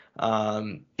 bro.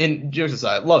 And jokes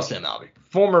aside, love Sam Alvey.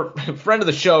 Former friend of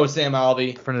the show, Sam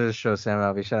Alvey.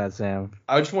 Shout out, Sam.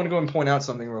 I just want to go and point out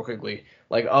something real quickly.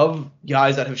 Of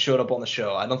guys that have showed up on the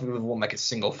show, I don't think we've won a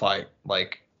single fight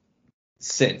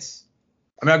since.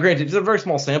 I mean, granted, it's a very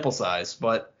small sample size,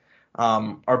 but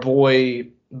our boy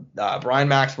Brian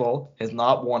Maxwell has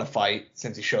not won a fight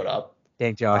since he showed up.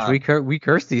 Dang, Josh, we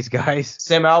cursed these guys.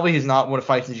 Sam Alvey has not won a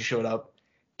fight since he showed up.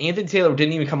 Anthony Taylor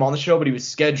didn't even come on the show, but he was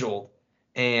scheduled,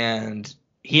 and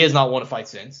he has not won a fight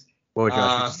since. Whoa,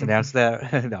 Josh, you just announced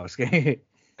that? No, I was kidding.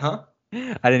 Huh?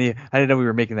 I didn't know we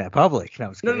were making that public. No, I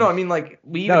was kidding. No, I mean,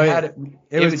 we even had it.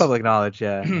 It was public knowledge,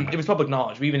 yeah. It was public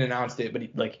knowledge. We even announced it, but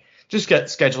just get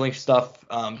scheduling stuff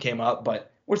came up,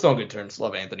 but we're still on good terms.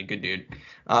 Love Anthony, good dude.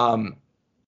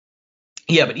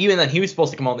 Yeah, but even then, he was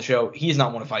supposed to come on the show. He has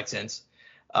not won a fight since.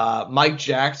 Mike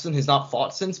Jackson has not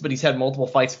fought since, but he's had multiple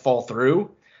fights fall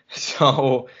through.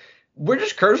 So we're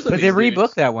just cursed. But they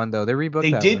rebooked that one though. They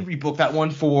did rebook that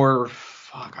one for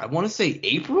I want to say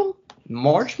April,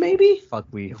 March maybe. Fuck,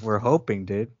 we're hoping,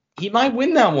 dude. He might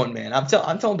win that one, man. I'm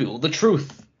telling people the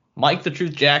truth. Mike the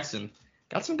Truth Jackson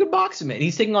got some good boxing, man.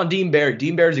 He's taking on Dean Barry.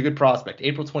 Dean Barry's a good prospect.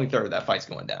 April 23rd, that fight's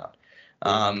going down.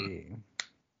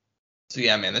 So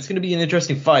yeah, man, that's gonna be an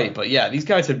interesting fight. But yeah, these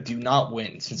guys do not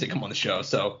win since they come on the show.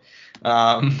 So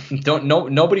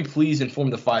nobody please inform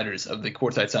the fighters of the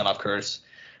courtside sign-off curse.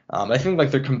 I think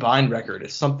like their combined record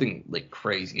is something like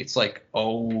crazy. It's like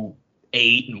 8-1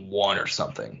 or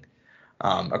something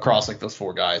across like those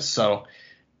 4 guys. So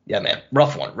yeah, man,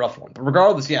 rough one. But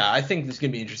regardless, yeah, I think this is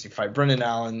gonna be an interesting fight. Brendan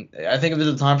Allen, I think if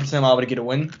there's a time for Sam Alvey to get a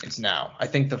win, it's now. I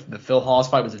think the Phil Hawes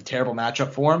fight was a terrible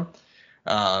matchup for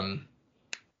him.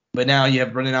 But now you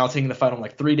have Brendan Allen taking the fight on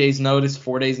like 3 days notice,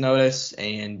 4 days notice,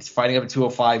 and he's fighting up at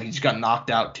 205. He just got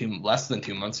knocked out less than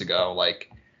 2 months ago.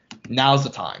 Like, now's the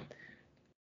time.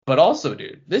 But also,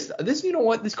 dude, this you know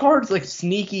what? This card's like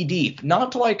sneaky deep.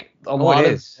 Not to like a lot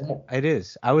of. It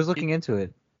is. I was looking into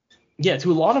it. Yeah,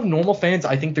 to a lot of normal fans,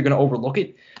 I think they're gonna overlook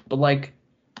it. But like,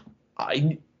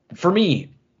 for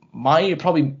me, I don't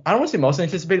want to say most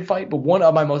anticipated fight, but one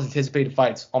of my most anticipated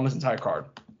fights on this entire card.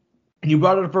 And you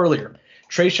brought it up earlier.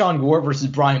 Tresean Gore versus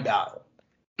Brian Battle.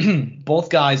 Both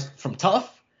guys from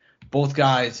Tough. Both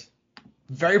guys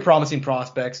very promising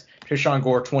prospects. Tresean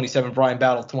Gore 27, Brian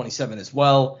Battle 27 as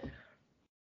well.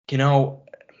 You know,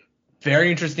 very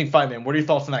interesting fight, man. What are your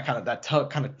thoughts on that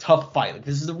tough fight? Like,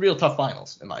 this is a real tough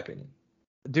finals, in my opinion.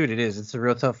 Dude, it is. It's a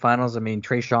real tough finals. I mean,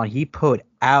 Tresean, he put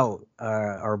out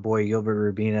our boy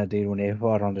Gilbert Urbina, dude, when they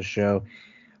fought on the show.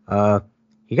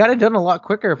 He got it done a lot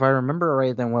quicker, if I remember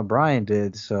right, than what Brian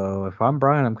did. So if I'm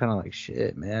Brian, I'm kind of like,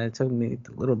 shit, man. It took me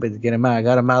a little bit to get him out. I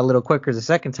got him out a little quicker the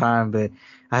second time, but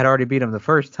I had already beat him the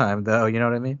first time, though. You know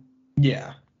what I mean?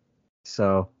 Yeah.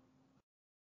 So,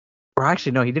 or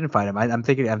actually, no, he didn't fight him. I'm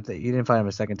thinking he didn't fight him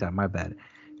a second time. My bad.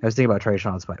 I was thinking about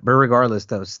Tresean's fight. But regardless,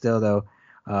 though,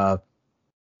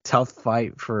 tough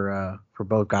fight for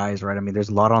both guys, right? I mean, there's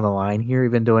a lot on the line here.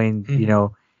 Even doing, you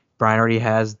know, Brian already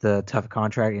has the tough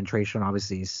contract, and Tresean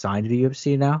obviously is signed to the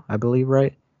UFC now, I believe,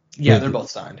 right? Yeah, they're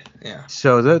both signed. Yeah.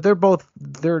 So they're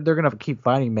gonna keep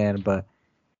fighting, man. But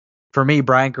for me,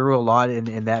 Brian grew a lot in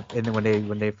when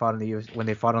they fought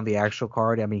on the actual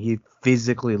card. I mean, he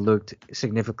physically looked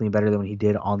significantly better than what he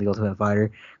did on the Ultimate Fighter.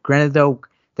 Granted, though,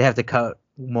 they have to cut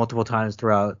multiple times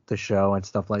throughout the show and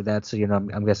stuff like that. So, you know,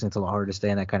 I'm guessing it's a lot harder to stay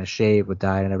in that kind of shape with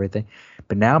diet and everything.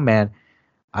 But now, man,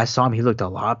 I saw him. He looked a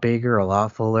lot bigger, a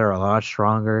lot fuller, a lot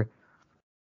stronger.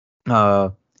 He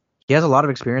has a lot of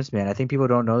experience, man. I think people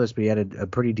don't know this, but he had a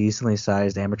pretty decently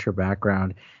sized amateur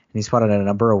background, and he's fought at a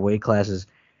number of weight classes.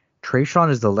 Tresean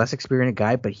is the less experienced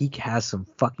guy, but he has some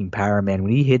fucking power, man.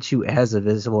 When he hits you, it has a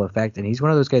visible effect, and he's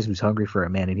one of those guys who's hungry for it,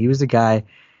 man. And he was the guy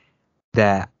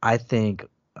that I think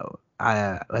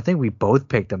we both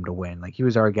picked him to win. Like, he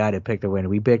was our guy to pick to win.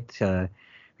 We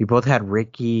both had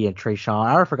Ricky and Tresean.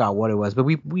 I forgot what it was, but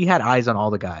we had eyes on all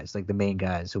the guys, like the main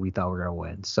guys who we thought were gonna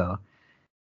win. So,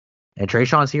 and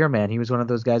Tresean's here, man. He was one of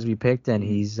those guys we picked, and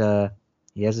he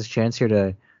has his chance here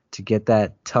to get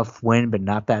that tough win, but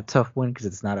not that tough win because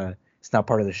it's not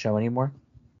part of the show anymore.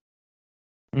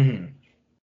 Mm-hmm.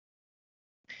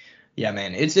 Yeah,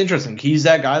 man, it's interesting. He's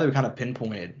that guy that we kind of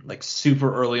pinpointed like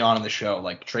super early on in the show,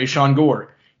 like Tresean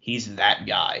Gore. He's that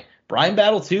guy. Brian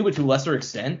Battle too, but to a lesser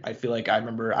extent. I feel like I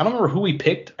don't remember who we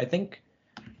picked. I think,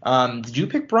 did you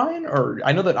pick Brian, or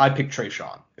I know that I picked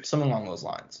Tresean, something along those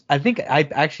lines. I think I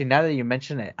actually, now that you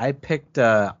mention it, I picked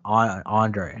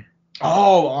Andre.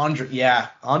 Oh, Andre, yeah,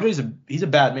 he's a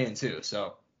bad man too.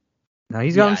 So now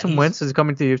he's gotten some wins since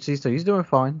coming to the UFC, so he's doing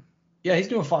fine. Yeah, he's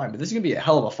doing fine, but this is gonna be a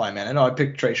hell of a fight, man. I know I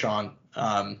picked Tresean,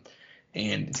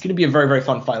 and it's going to be a very, very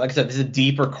fun fight. Like I said, this is a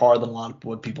deeper card than a lot of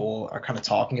what people are kind of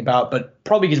talking about, but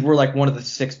probably because we're like one of the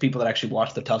 6 people that actually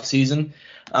watched the Tough season.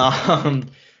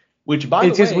 Which, by the way,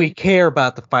 it's just we care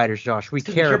about the fighters, Josh. We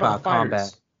care about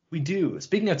combat. We do.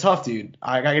 Speaking of Tough, dude,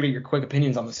 I got to get your quick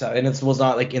opinions on this. And it was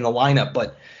not like in the lineup,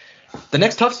 but the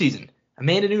next Tough season,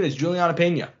 Amanda Nunes, Juliana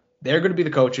Pena, they're going to be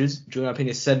the coaches. Juliana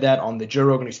Pena said that on the Joe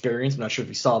Rogan Experience. I'm not sure if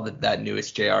you saw that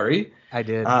newest JRE. I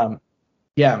did.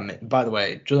 Yeah, by the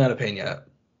way, Juliana Pena,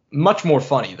 much more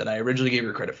funny than I originally gave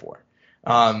her credit for.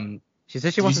 She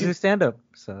said she wants to do stand-up,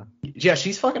 so. Yeah,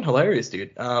 she's fucking hilarious,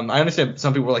 dude. I understand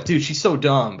some people were like, dude, she's so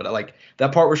dumb, but I like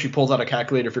that part where she pulls out a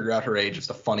calculator to figure out her age is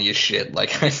the funniest shit.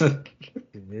 Like, I said,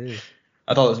 it is.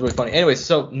 I thought it was really funny. Anyways,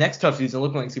 so next tough season,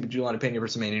 looking like it's going to be Juliana Pena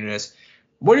versus Amanda Nunes.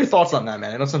 What are your thoughts on that,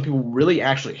 man? I know some people really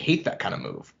actually hate that kind of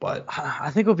move, but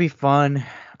I think it'll be fun.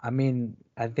 I mean,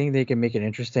 I think they can make it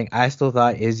interesting. I still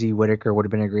thought Izzy Whitaker would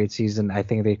have been a great season. I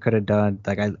think they could have done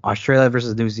like Australia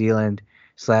versus New Zealand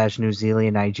 / New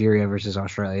Zealand, Nigeria versus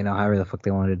Australia. You know, however the fuck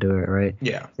they wanted to do it, right?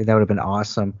 yeah. I think that would have been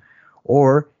awesome.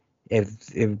 Or if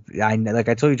I like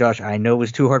I told you, Josh, I know it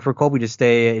was too hard for Colby to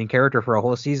stay in character for a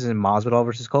whole season. Masvidal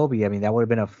versus Colby. I mean, that would have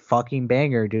been a fucking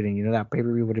banger, dude. And you know that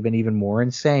pay-per-view would have been even more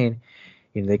insane.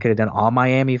 You know, they could have done all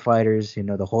Miami fighters, you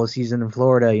know, the whole season in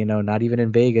Florida, you know, not even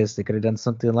in Vegas. They could have done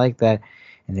something like that,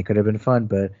 and it could have been fun.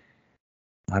 But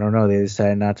I don't know. They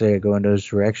decided not to go in those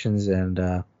directions, and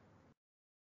I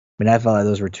mean, I felt like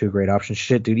those were two great options.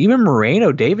 Shit, dude. Even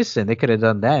Moreno Davison, they could have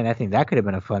done that, and I think that could have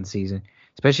been a fun season,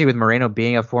 especially with Moreno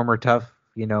being a former tough,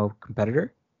 you know,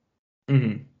 competitor.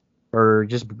 Mm-hmm. Or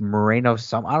just Moreno,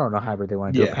 I don't know however they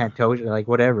want to do it, Pantoja, like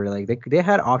whatever. Like they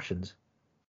had options.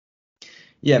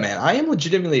 Yeah, man, I am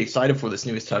legitimately excited for this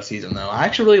newest tough season, though. I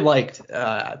actually really liked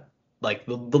like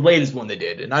the latest one they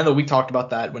did, and I know we talked about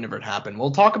that whenever it happened.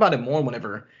 We'll talk about it more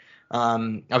whenever,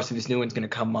 obviously this new one's gonna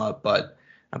come up. But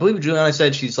I believe Juliana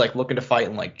said she's like looking to fight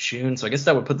in like June, so I guess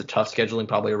that would put the tough scheduling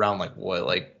probably around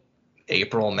like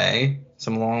April, May,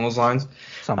 something along those lines.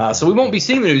 So we won't be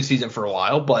seeing the new season for a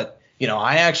while, but you know,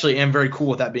 I actually am very cool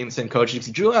with that being the same coach.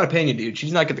 Juliana Pena, dude,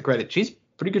 she's not get the credit. She's a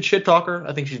pretty good shit talker.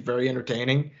 I think she's very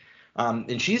entertaining.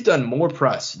 And she's done more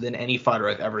press than any fighter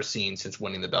I've ever seen since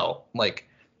winning the belt. Like,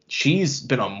 she's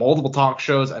been on multiple talk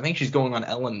shows. I think she's going on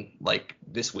Ellen, like,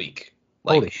 this week.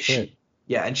 Like, holy shit.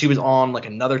 Yeah, and she was on, like,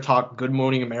 another talk, Good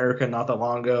Morning America, not that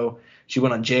long ago. She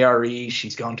went on JRE.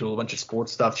 She's gone to a bunch of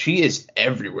sports stuff. She is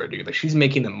everywhere, dude. Like, she's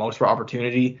making the most of her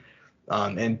opportunity.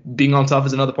 And being on Tough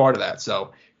is another part of that.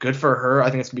 So, good for her. I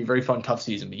think it's going to be a very fun, tough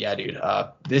season. But, yeah, dude,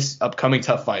 this upcoming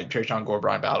tough fight, Tresean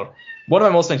Gore-Brian battle, one of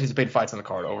my most anticipated fights on the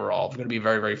card overall. It's going to be a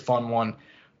very, very fun one.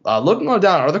 Looking on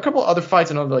down, are there a couple other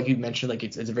fights? I know, like you mentioned, like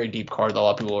it's a very deep card that a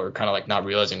lot of people are kind of like not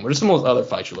realizing. What are some of those other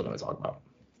fights you're looking to talk about?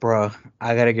 Bro,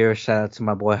 I got to give a shout out to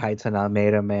my boy Raitan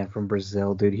Almeida, man, from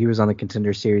Brazil, dude. He was on the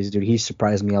Contender Series, dude. He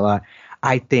surprised me a lot.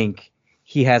 I think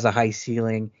he has a high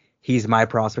ceiling. He's my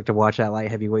prospect to watch at light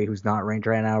heavyweight who's not ranked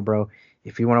right now, bro.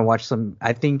 If you want to watch some,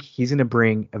 I think he's going to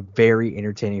bring a very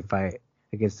entertaining fight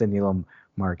against Danilo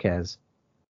Marquez.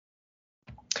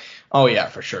 Oh, yeah,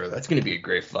 for sure. That's going to be a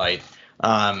great fight.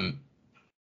 Man,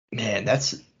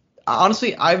 that's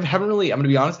honestly, I'm going to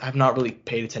be honest, I've not really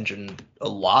paid attention a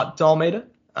lot to Almeida.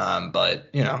 But,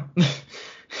 you know,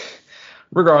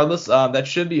 regardless, that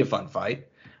should be a fun fight.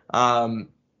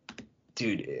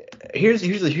 Dude, here's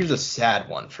a sad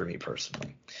one for me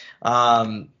personally.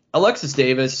 Alexis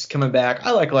Davis coming back.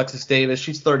 I like Alexis Davis.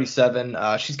 She's 37.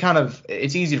 She's kind of,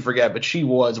 it's easy to forget, but she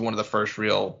was one of the first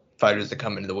real fighters to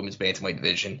come into the women's bantamweight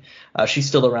division. She's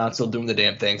still around, still doing the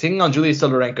damn thing. Taking on Julia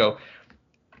Sidorenko.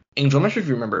 Angel, I'm not sure if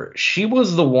you remember, she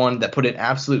was the one that put an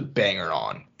absolute banger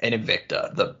on in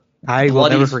Invicta. I will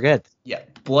never forget. Yeah,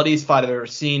 bloodiest fight I've ever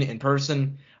seen in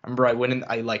person. I remember I went in,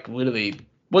 I like literally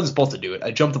wasn't supposed to do it.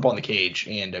 I jumped up on the cage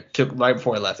and took right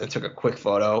before I left, I took a quick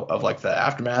photo of like the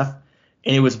aftermath,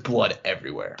 and it was blood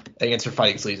everywhere against her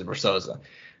fighting Lisa Bersosa.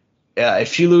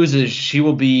 If she loses, she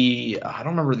will be, I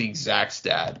don't remember the exact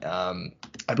stat.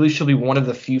 I believe she'll be one of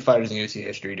the few fighters in UFC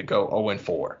history to go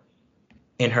 0-4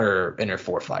 in her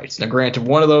 4 fights. Now, granted,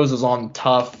 one of those was on the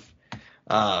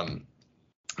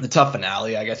tough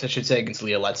finale, I guess I should say, against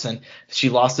Leah Letson. She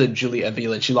lost to Julia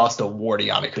Avila, and she lost to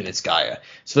Wardiana Kunitskaya.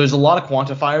 So there's a lot of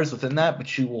quantifiers within that, but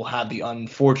she will have the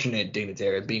unfortunate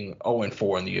dignitary of being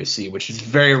 0-4 in the UFC, which is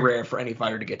very rare for any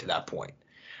fighter to get to that point.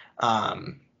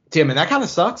 Yeah, man, that kind of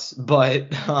sucks,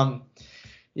 but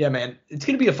yeah, man, it's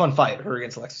going to be a fun fight, her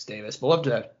against Alexis Davis. We'll have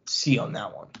to see on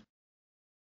that one.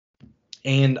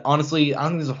 And honestly, I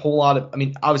don't think there's a whole lot of, I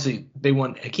mean, obviously, they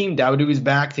won. Hakeem Dawodu is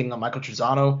back, taking on Michael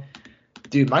Trizano.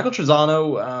 Dude, Michael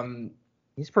Trizano,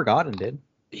 he's forgotten, dude.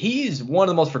 He's one of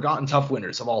the most forgotten tough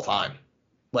winners of all time.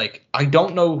 Like, I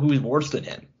don't know who's worse than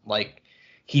him. Like,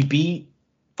 he beat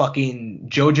fucking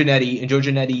Joe Giannetti, and Joe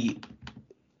Giannetti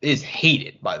is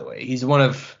hated, by the way. He's one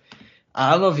of,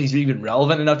 I don't know if he's even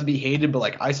relevant enough to be hated, but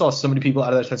like I saw so many people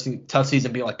out of that tough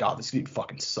season being like, God, this dude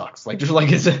fucking sucks. Like, just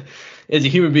like as a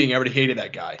human being, everybody hated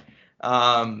that guy.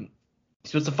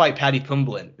 He's supposed to fight Paddy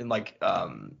Pimblett in like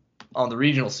on the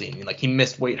regional scene. And, like, he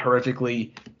missed weight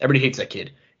horrifically. Everybody hates that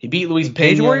kid. He beat Luis Pena.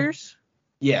 Cage Warriors?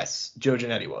 Yes, Joe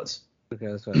Giannetti was. Okay,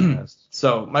 that's what I asked.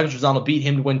 So Michael Trizano beat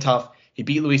him to win tough. He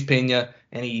beat Luis Pena,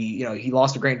 and he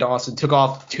lost to Grant Dawson. Took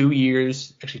off 2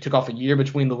 years. Actually, took off a year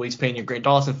between the Luis Pena and Grant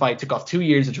Dawson fight. Took off 2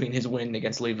 years between his win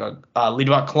against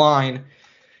Liedewald Klein.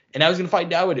 and now he's going to fight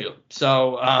Dawodu.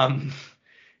 So,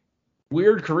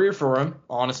 weird career for him,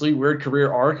 honestly. Weird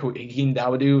career arc. Hakeem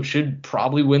Dawodu should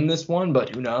probably win this one,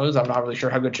 but who knows? I'm not really sure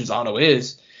how good Chisano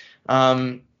is.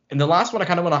 And the last one I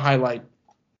kind of want to highlight,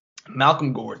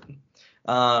 Malcolm Gordon.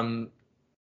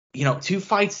 2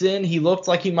 fights in, he looked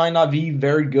like he might not be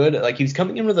very good. Like, he was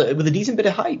coming in with a decent bit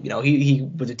of hype. He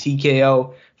was a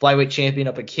TKO flyweight champion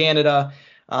up in Canada.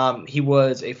 He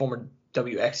was a former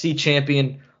WXC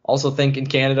champion, also think in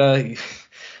Canada.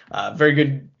 Very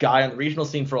good guy on the regional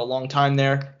scene for a long time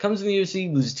there. Comes in the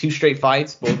UFC, loses 2 straight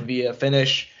fights, both via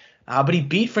finish. But he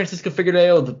beat Francisco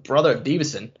Figueiredo, the brother of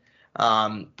Davison,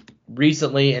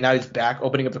 recently, and now he's back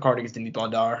opening up the card against Denis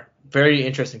Bondar. Very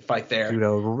interesting fight there.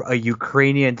 Dude, a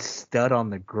Ukrainian stud on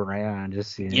the ground,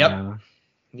 just so you know.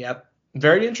 Yep.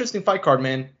 Very interesting fight card,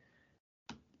 man.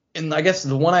 And I guess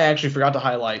the one I actually forgot to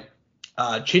highlight,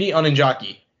 Chidi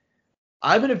Onanjaki.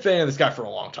 I've been a fan of this guy for a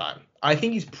long time. I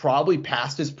think he's probably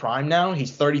past his prime now.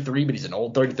 He's 33, but he's an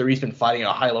old 33. He's been fighting at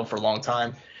a high level for a long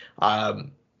time. I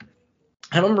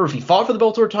don't remember if he fought for the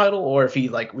Bellator title or if he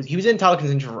was in title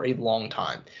contention for a long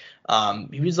time.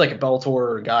 He was like a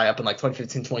Bellator guy up in like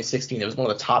 2015, 2016. It was one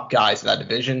of the top guys in that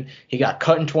division. He got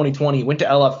cut in 2020, went to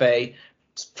LFA,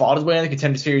 fought his way in the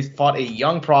Contender Series, fought a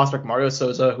young prospect, Mario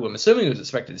Souza, who I'm assuming was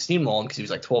expected to steamroll him because he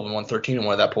was like 12-1,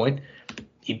 13-1 at that point.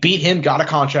 He beat him, got a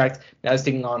contract. Now he's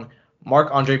taking on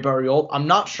Marc-Andre Barriault. I'm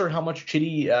not sure how much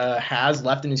Chidi has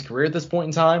left in his career at this point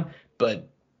in time, but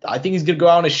I think he's going to go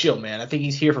out on his shield, man. I think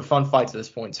he's here for fun fights at this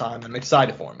point in time. I'm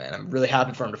excited for him, man. I'm really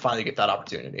happy for him to finally get that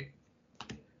opportunity.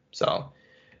 So,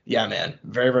 yeah, man,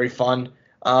 very, very fun.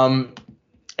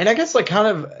 And I guess, like, kind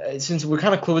of, since we're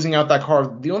kind of closing out that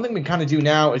card, the only thing we kind of do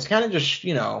now is kind of just,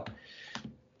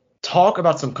 talk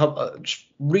about some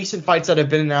recent fights that have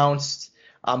been announced.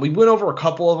 We went over a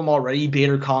couple of them already,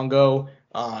 Bader Congo,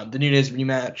 the Nunes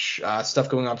rematch, stuff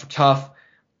going on for Tough.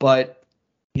 But,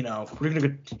 we're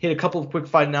going to hit a couple of quick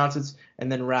fight announcements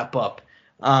and then wrap up.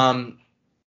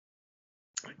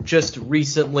 Just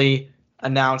recently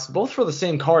announced, both for the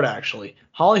same card actually,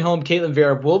 Holly Holm, Caitlin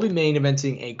Vera will be main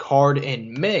eventing a card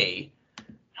in May.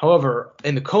 However,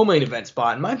 in the co-main event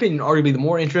spot, in my opinion, arguably the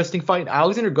more interesting fight,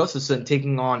 Alexander Gustafsson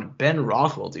taking on Ben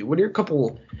Rothwell. Dude, what are your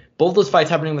both those fights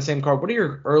happening on the same card? What are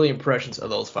your early impressions of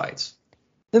those fights?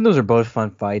 I think those are both fun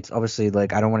fights. Obviously,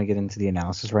 like, I don't want to get into the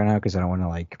analysis right now because I don't want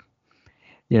to,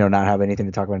 not have anything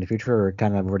to talk about in the future or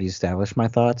kind of already establish my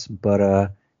thoughts.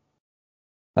 But,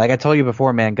 like I told you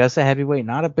before, man, Gus a heavyweight,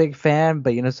 not a big fan,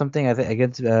 but something I think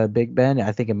against Big Ben,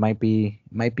 I think it might be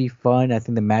fun. I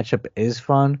think the matchup is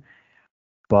fun,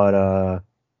 but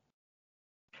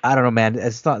I don't know, man.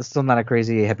 It's still not a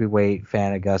crazy heavyweight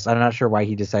fan of Gus. I'm not sure why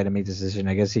he decided to make this decision.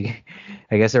 I guess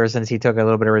ever since he took a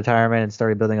little bit of retirement and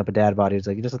started building up a dad body, he's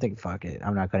like, you just think, fuck it,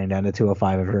 I'm not cutting down to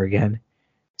 205 ever again.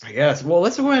 I guess. Well,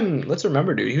 let's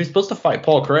remember, dude, he was supposed to fight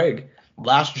Paul Craig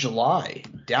last July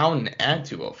down at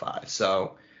 205.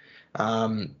 So,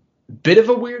 bit of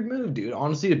a weird move, dude.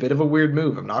 Honestly, a bit of a weird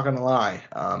move. I'm not gonna lie.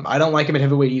 I don't like him at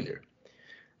heavyweight either.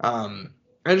 I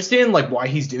understand like why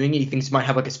he's doing it. He thinks he might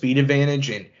have like a speed advantage,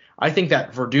 and I think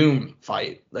that Verdum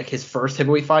fight, like his first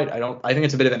heavyweight fight, I think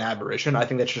it's a bit of an aberration. I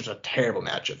think that's just a terrible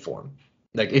matchup for him.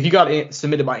 Like if you got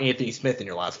submitted by Anthony Smith in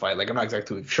your last fight, like I'm not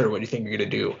exactly sure what you think you're gonna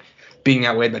do, being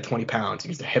outweighed by 20 pounds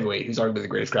against a heavyweight who's arguably the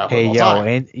greatest grappler of all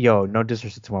time. No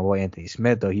disrespect to my boy Anthony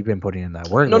Smith though. He's been putting in that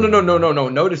work.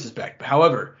 No disrespect.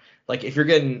 However, like if you're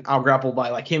getting out grappled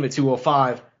by like him at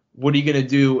 205, what are you gonna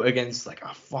do against like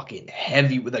a fucking a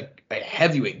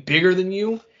heavyweight bigger than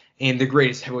you and the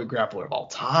greatest heavyweight grappler of all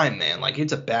time, man? Like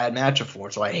it's a bad matchup for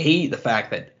him. So I hate the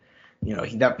fact that he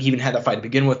even had that fight to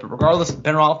begin with. But regardless,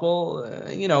 Ben Rothwell,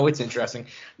 it's interesting.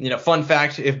 Fun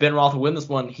fact: if Ben Rothwell wins this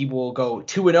one, he will go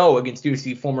 2-0 against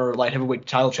UFC former light heavyweight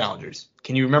title challengers.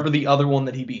 Can you remember the other one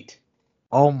that he beat?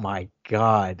 Oh my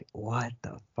God! What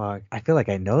the fuck? I feel like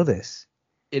I know this.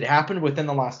 It happened within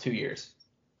the last 2 years.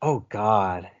 Oh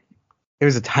God! It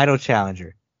was a title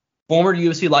challenger. Former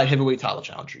UFC light heavyweight title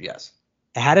challenger. Yes.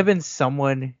 It had to have been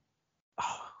someone.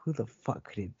 Oh, who the fuck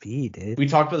could it be, dude? We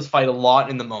talked about this fight a lot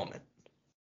in the moment.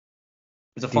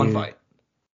 It was a fun fight.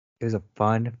 It was a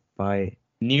fun fight.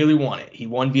 Nearly won it. He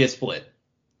won via split.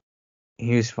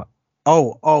 He was fun.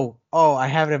 Oh, I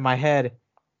have it in my head.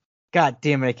 God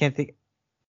damn it, I can't think.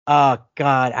 Oh,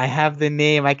 God, I have the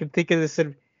name. I can think of this.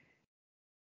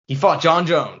 He fought John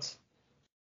Jones.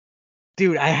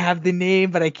 Dude, I have the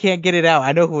name, but I can't get it out.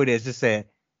 I know who it is. Just say it.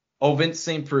 Oh, Vince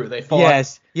St. Preux. They fought.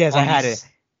 Yes, I had it.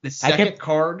 The second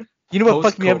card. You know what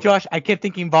fucked me up, Josh? I kept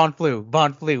thinking Von Flue,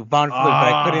 but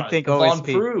I couldn't think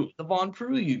OSP. The Von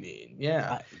Preux, you mean?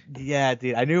 Yeah. Yeah,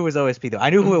 dude. I knew it was OSP, though. I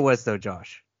knew who it was, though,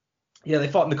 Josh. Yeah, they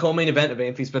fought in the co-main event of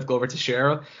Anthony Smith Glover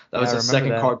Teixeira. That was I the remember second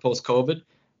that. card post-COVID.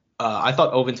 I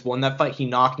thought Ovens won that fight. He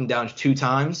knocked him down 2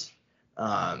 times,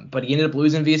 but he ended up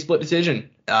losing via split decision.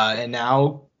 And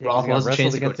now Yeah, 'cause he Rothwell got has a chance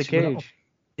wrestled to go against the 2-0. cage.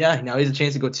 Yeah, now he has a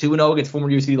chance to go 2-0 against former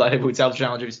UFC light heavyweight title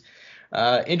challengers.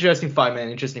 Interesting fight, man.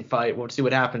 Interesting fight. We'll see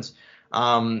what happens.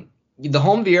 The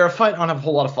Holm Vieira fight, I don't have a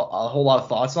whole lot of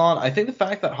thoughts on. I think the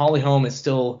fact that Holly Holm is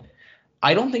still,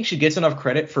 I don't think she gets enough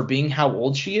credit for being how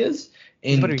old she is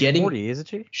She's about and to be getting. 40, isn't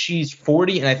she? She's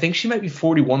 40, and I think she might be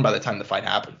 41 by the time the fight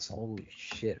happens. Holy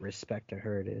shit, respect to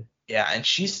her, dude. Yeah, and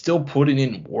she's still putting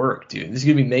in work, dude. This is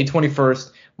gonna be May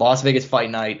 21st, Las Vegas Fight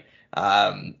Night.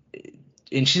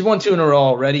 And she's won 2 in a row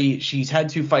already. She's had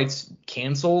 2 fights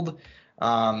canceled.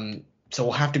 So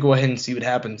we'll have to go ahead and see what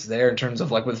happens there in terms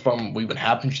of like what's probably what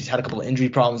happened. She's had a couple of injury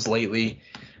problems lately.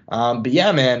 But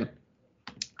yeah, man,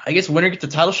 I guess winner gets a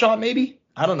title shot maybe.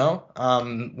 I don't know.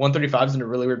 135 is in a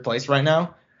really weird place right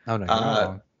now. Oh no, you're not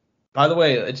wrong. By the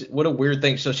way, what a weird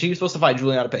thing. So she was supposed to fight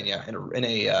Juliana Pena in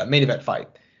a main event fight.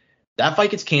 That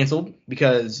fight gets canceled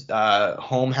because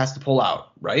Holm has to pull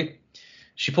out, right?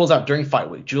 She pulls out during fight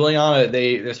week. Juliana,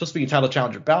 they're supposed to be a title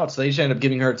challenger bout, so they just end up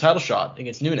giving her a title shot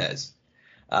against Nunes.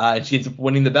 And she ends up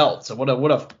winning the belt. So what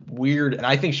a weird, and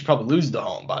I think she probably loses to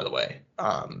Holm, by the way.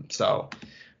 So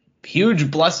huge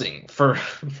blessing for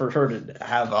her to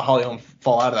have a Holly Holm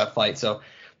fall out of that fight. So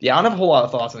yeah, I don't have a whole lot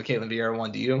of thoughts on the Caitlin Vieira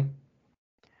one. Do you?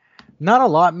 Not a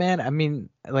lot, man. I mean,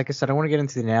 like I said, I want to get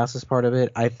into the analysis part of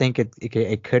it. I think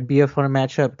it could be a fun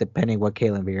matchup depending what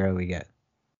Caitlin Vieira we get.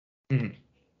 Mm-hmm.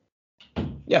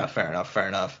 Yeah, fair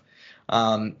enough.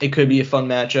 It could be a fun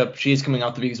matchup. She is coming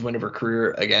off the biggest win of her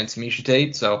career against Miesha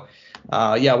Tate, so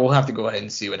yeah, we'll have to go ahead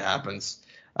and see what happens.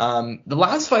 The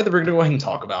last fight that we're going to go ahead and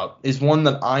talk about is one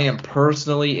that I am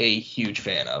personally a huge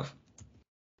fan of.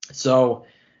 So,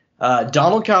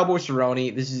 Donald Cowboy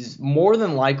Cerrone, this is more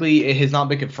than likely, it has not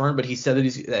been confirmed, but he said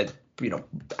that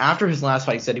after his last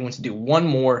fight, he said he wants to do one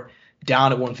more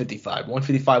down at 155.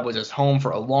 155 was his home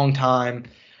for a long time.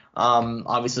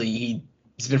 Obviously,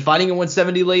 he's been fighting at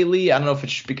 170 lately. I don't know if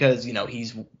it's because,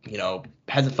 he's,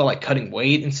 hasn't felt like cutting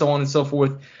weight and so on and so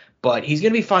forth. But he's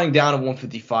going to be fighting down at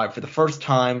 155 for the first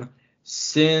time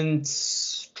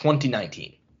since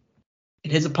 2019.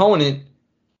 And his opponent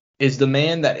is the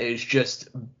man that is just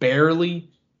barely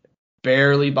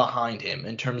behind him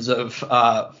in terms of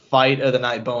fight of the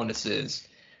night bonuses.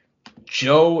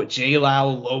 Joe J.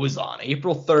 Lau Lozon,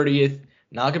 April 30th.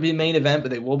 Not going to be the main event, but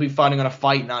they will be fighting on a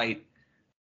fight night.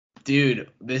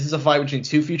 Dude, this is a fight between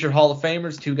 2 future Hall of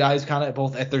Famers, 2 guys kind of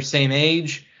both at their same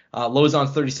age.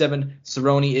 Lozon's 37,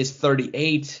 Cerrone is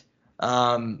 38.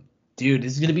 Dude,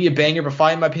 this is going to be a banger of a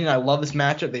fight, in my opinion. I love this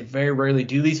matchup. They very rarely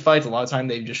do these fights. A lot of time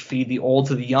they just feed the old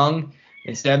to the young.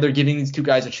 Instead, they're giving these 2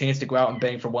 guys a chance to go out and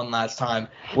bang for one last time.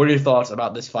 What are your thoughts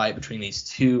about this fight between these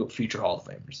 2 future Hall of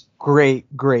Famers? Great.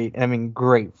 I mean,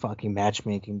 great fucking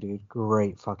matchmaking, dude.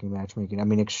 Great fucking matchmaking. I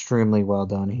mean, extremely well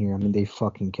done here. I mean, they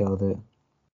fucking killed it.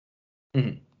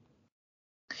 Mm-hmm.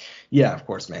 Yeah, of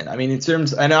course, man. I mean, in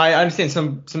terms, and I understand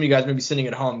some of you guys may be sitting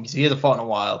at home because he hasn't fought in a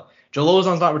while. Joe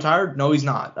Lozon's not retired. No, he's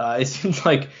not. It seems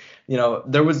like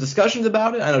there was discussions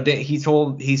about it. I know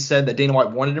he said that Dana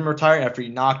White wanted him retired after he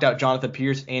knocked out Jonathan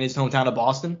Pierce in his hometown of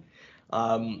Boston,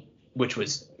 which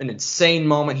was an insane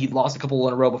moment. He'd lost a couple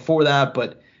in a row before that,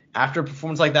 but after a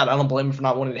performance like that, I don't blame him for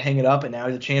not wanting to hang it up. And now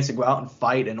he has a chance to go out and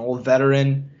fight an old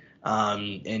veteran.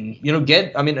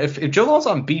 If Joe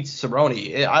Lozon beats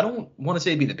Cerrone, I don't want to say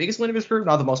it'd be the biggest win of his career,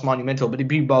 not the most monumental, but it'd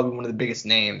be probably one of the biggest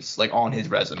names like on his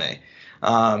resume.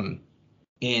 And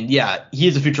yeah, he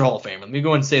is a future Hall of Famer. Let me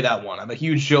go and say that one. I'm a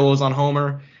huge Joe Lozon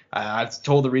homer. I've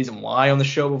told the reason why on the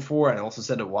show before, and I also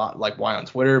said why on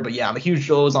Twitter. But yeah, I'm a huge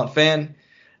Joe Lozon fan.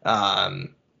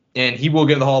 And he will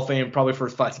get in the Hall of Fame probably for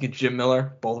his fights against Jim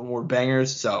Miller. Both of them were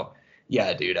bangers. So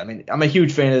yeah, dude. I mean, I'm a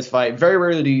huge fan of this fight. Very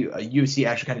rarely do UFC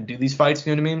actually kind of do these fights.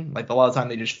 You know what I mean? Like a lot of time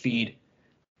they just feed.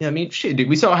 Yeah, I mean, shit, dude.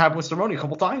 We saw what happened with Cerrone a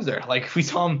couple times there. Like we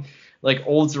saw him, like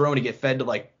old Cerrone get fed to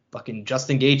like fucking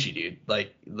Justin Gaethje, dude.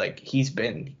 Like he's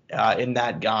been in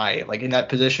that guy, like in that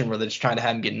position where they're just trying to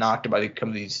have him get knocked by some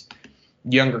of these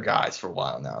younger guys for a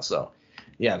while now. So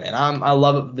yeah, man, I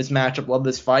love this matchup. Love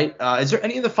this fight. Is there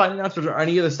any other fight announcements or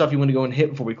any other stuff you want to go and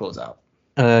hit before we close out?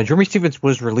 Jeremy Stephens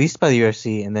was released by the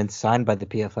UFC and then signed by the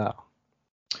PFL.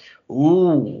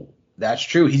 Ooh, that's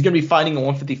true. He's going to be fighting at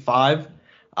 155.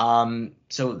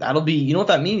 So that'll be, you know what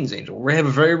that means, Angel? We're going to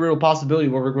have a very real possibility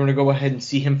where we're going to go ahead and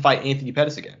see him fight Anthony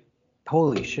Pettis again.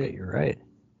 Holy shit, you're right.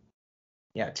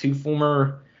 Yeah, 2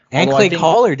 former. And Clay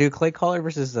Collard, dude. Clay Collard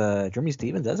versus Jeremy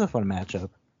Stephens. That's a fun matchup.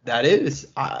 That is.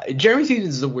 Jeremy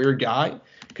Stephens is a weird guy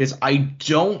because I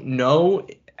don't know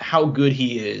how good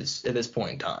he is at this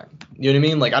point in time. You know what I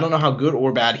mean? Like, I don't know how good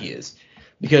or bad he is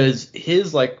because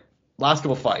his like last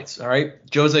couple fights, all right,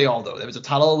 Jose Aldo, there was a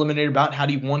title eliminator bout. Had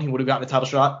he won, he would have gotten a title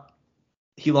shot.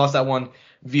 He lost that one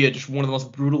via just one of the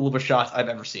most brutal liver shots I've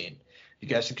ever seen. You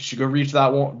guys should go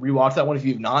rewatch that one if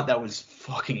you've not. That was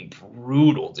fucking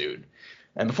brutal, dude.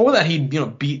 And before that, he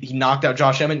knocked out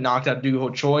Josh Emmett, knocked out Doo Ho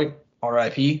Choi,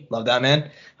 R.I.P. Love that man.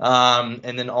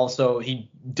 And then also he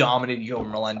dominated Gilbert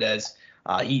Melendez.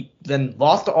 He then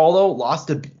lost to Aldo, lost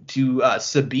to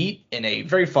Sabit in a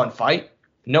very fun fight.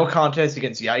 No contest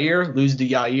against Yair, lose to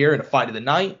Yair in a fight of the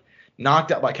night.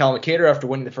 Knocked out by Callum McCater after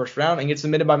winning the first round and gets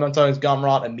submitted by Montañez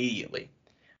Gamrot immediately.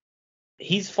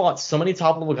 He's fought so many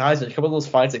top-level guys in a couple of those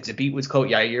fights. Like Zabit was close,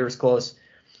 Yair was close.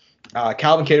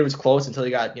 Calvin Kattar was close until he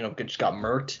just got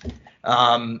murked.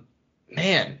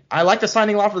 Man, I like the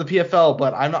signing a lot for the PFL,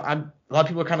 but a lot of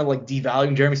people are kind of like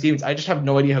devaluing Jeremy Stephens. I just have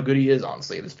no idea how good he is,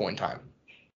 honestly, at this point in time.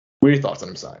 What are your thoughts on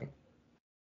him signing?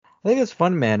 I think it's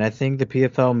fun, man. I think the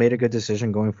PFL made a good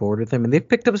decision going forward with him, and they've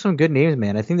picked up some good names,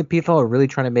 man. I think the PFL are really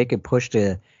trying to make a push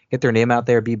to get their name out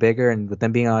there, be bigger, and with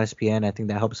them being on ESPN, I think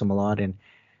that helps them a lot. And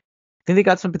I think they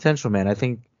got some potential, man. I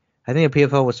think the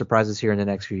PFL will surprise us here in the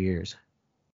next few years.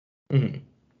 Mm-hmm.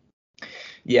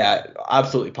 Yeah,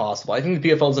 absolutely possible. I think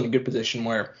the PFL is in a good position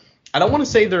where I don't want to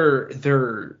say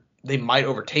they might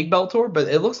overtake Bellator, but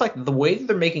it looks like the way that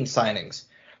they're making signings,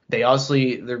 they're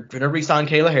going to re-sign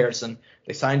Kayla Harrison.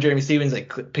 They signed Jeremy Stephens. They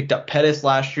picked up Pettis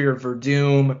last year,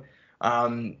 Verdum.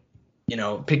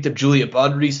 Picked up Julia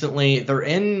Budd recently. They're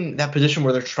in that position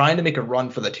where they're trying to make a run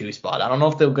for the 2 spot. I don't know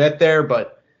if they'll get there,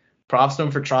 but props to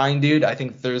them for trying, dude. I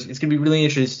think it's going to be really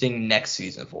interesting next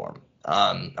season for them.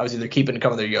 Obviously, they're keeping a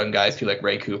couple of their young guys too, like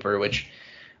Ray Cooper, which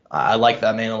I like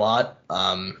that man a lot.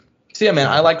 So yeah, man,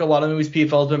 I like a lot of movies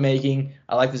PFL's been making.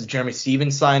 I like this Jeremy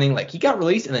Stephens signing. Like, he got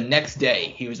released and the next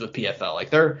day he was with PFL. Like,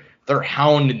 they're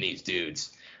hounding these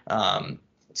dudes.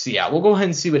 So yeah, we'll go ahead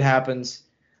and see what happens.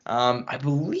 I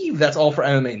believe that's all for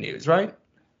MMA news, right?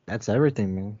 That's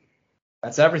everything, man.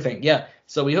 That's everything. Yeah.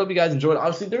 So we hope you guys enjoyed.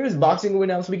 Obviously, there is boxing going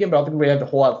down this weekend, but I don't think we have a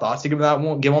whole lot of thoughts to give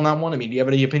on that one. I mean, do you have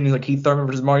any opinions like Keith Thurman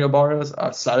versus Mario Barrios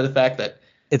outside of the fact that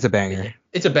it's a banger?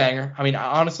 It's a banger. I mean,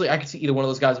 honestly, I could see either one of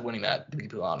those guys winning that, to be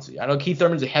completely honest with you. I know Keith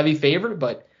Thurman's a heavy favorite,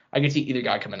 but I could see either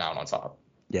guy coming out on top.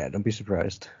 Yeah, don't be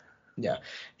surprised. Yeah.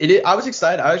 I was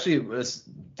excited. I actually was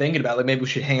thinking about, like, maybe we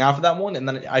should hang out for that one, and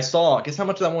then I saw, guess how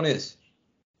much that one is?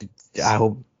 I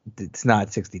hope it's not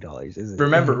 $60, is it?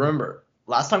 Remember.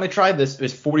 Last time I tried this, it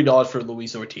was $40 for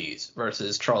Luis Ortiz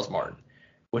versus Charles Martin,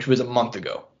 which was a month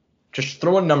ago. Just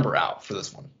throw a number out for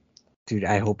this one. Dude,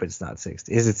 I hope it's not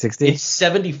 60. Is it 60? It's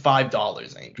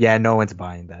 $75, Angel. Yeah, no one's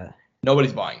buying that.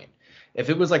 Nobody's buying it. If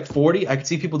it was like 40, I could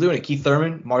see people doing it. Keith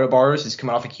Thurman, Mario Barrios is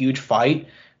coming off a huge fight.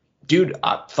 Dude,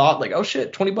 I thought like, oh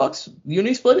shit, $20,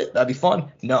 uni split it? That'd be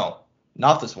fun. No,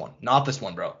 not this one. Not this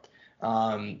one, bro.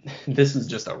 This is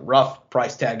just a rough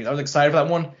price tag. I was excited for that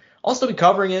one. I'll still be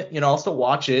covering it, I'll still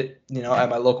watch it, at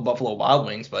my local Buffalo Wild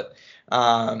Wings, but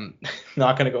not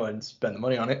going to go ahead and spend the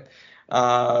money on it.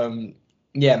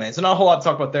 Yeah, man, so not a whole lot to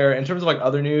talk about there. In terms of like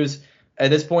other news,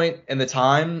 at this point in the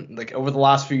time, like over the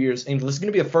last few years, Angel, this is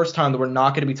going to be the first time that we're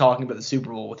not going to be talking about the Super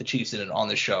Bowl with the Chiefs in it on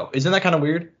this show. Isn't that kind of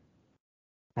weird?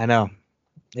 I know.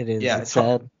 It is. Yeah, it's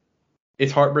sad.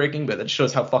 It's heartbreaking, but that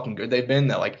shows how fucking good they've been.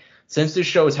 That like since this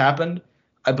show has happened,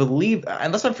 I believe,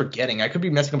 unless I'm forgetting, I could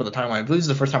be messing up with the timeline. I believe this is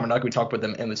the first time we're not going to talk about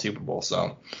them in the Super Bowl.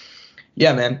 So,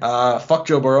 yeah, man. Fuck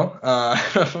Joe Burrow.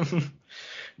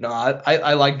 No,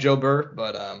 I like Joe Burrow,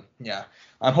 but yeah,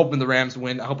 I'm hoping the Rams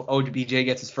win. I hope OBJ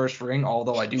gets his first ring.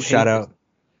 Although I do shout out.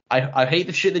 I hate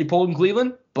the shit that he pulled in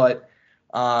Cleveland, but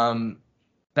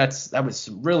that was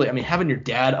really. I mean, having your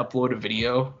dad upload a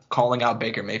video calling out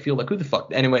Baker Mayfield, like who the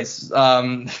fuck? Anyways,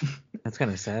 that's kind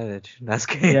of savage. That's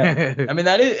good. Yeah. I mean,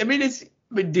 that is. I mean, it's.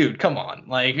 But dude, come on,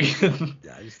 like.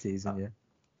 Yeah, just teasing you.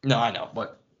 No, I know,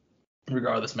 but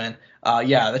regardless, man.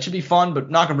 Yeah, that should be fun, but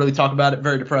not gonna really talk about it.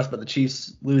 Very depressed about the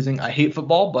Chiefs losing. I hate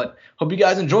football, but hope you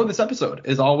guys enjoyed this episode.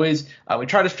 As always, we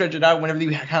try to stretch it out whenever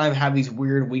we kind of have these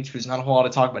weird weeks. There's not a whole lot to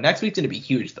talk about. Next week's gonna be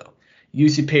huge though.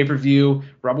 UC pay-per-view,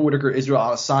 Robert Whitaker, Israel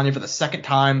Adesanya for the second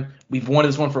time. We've wanted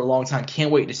this one for a long time.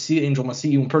 Can't wait to see it. Angel, I'm gonna see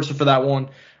you in person for that one.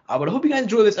 But I hope you guys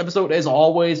enjoy this episode as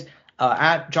always.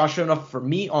 At Josh Shonuff for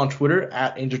me on Twitter,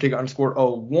 at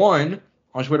AngelTaker_01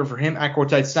 on Twitter for him, at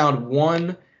Courtside Sound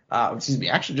 1. Actually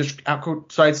just at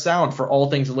Courtside Sound for all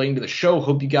things relating to the show.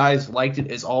 Hope you guys liked it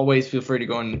as always. Feel free to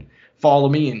go and follow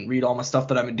me and read all my stuff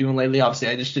that I've been doing lately. Obviously,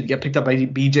 I just did get picked up by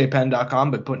bjpen.com,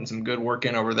 but putting some good work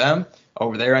in over there.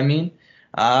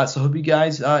 So hope you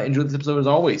guys enjoyed this episode as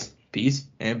always. Peace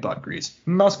and butt grease.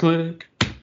 Mouse click.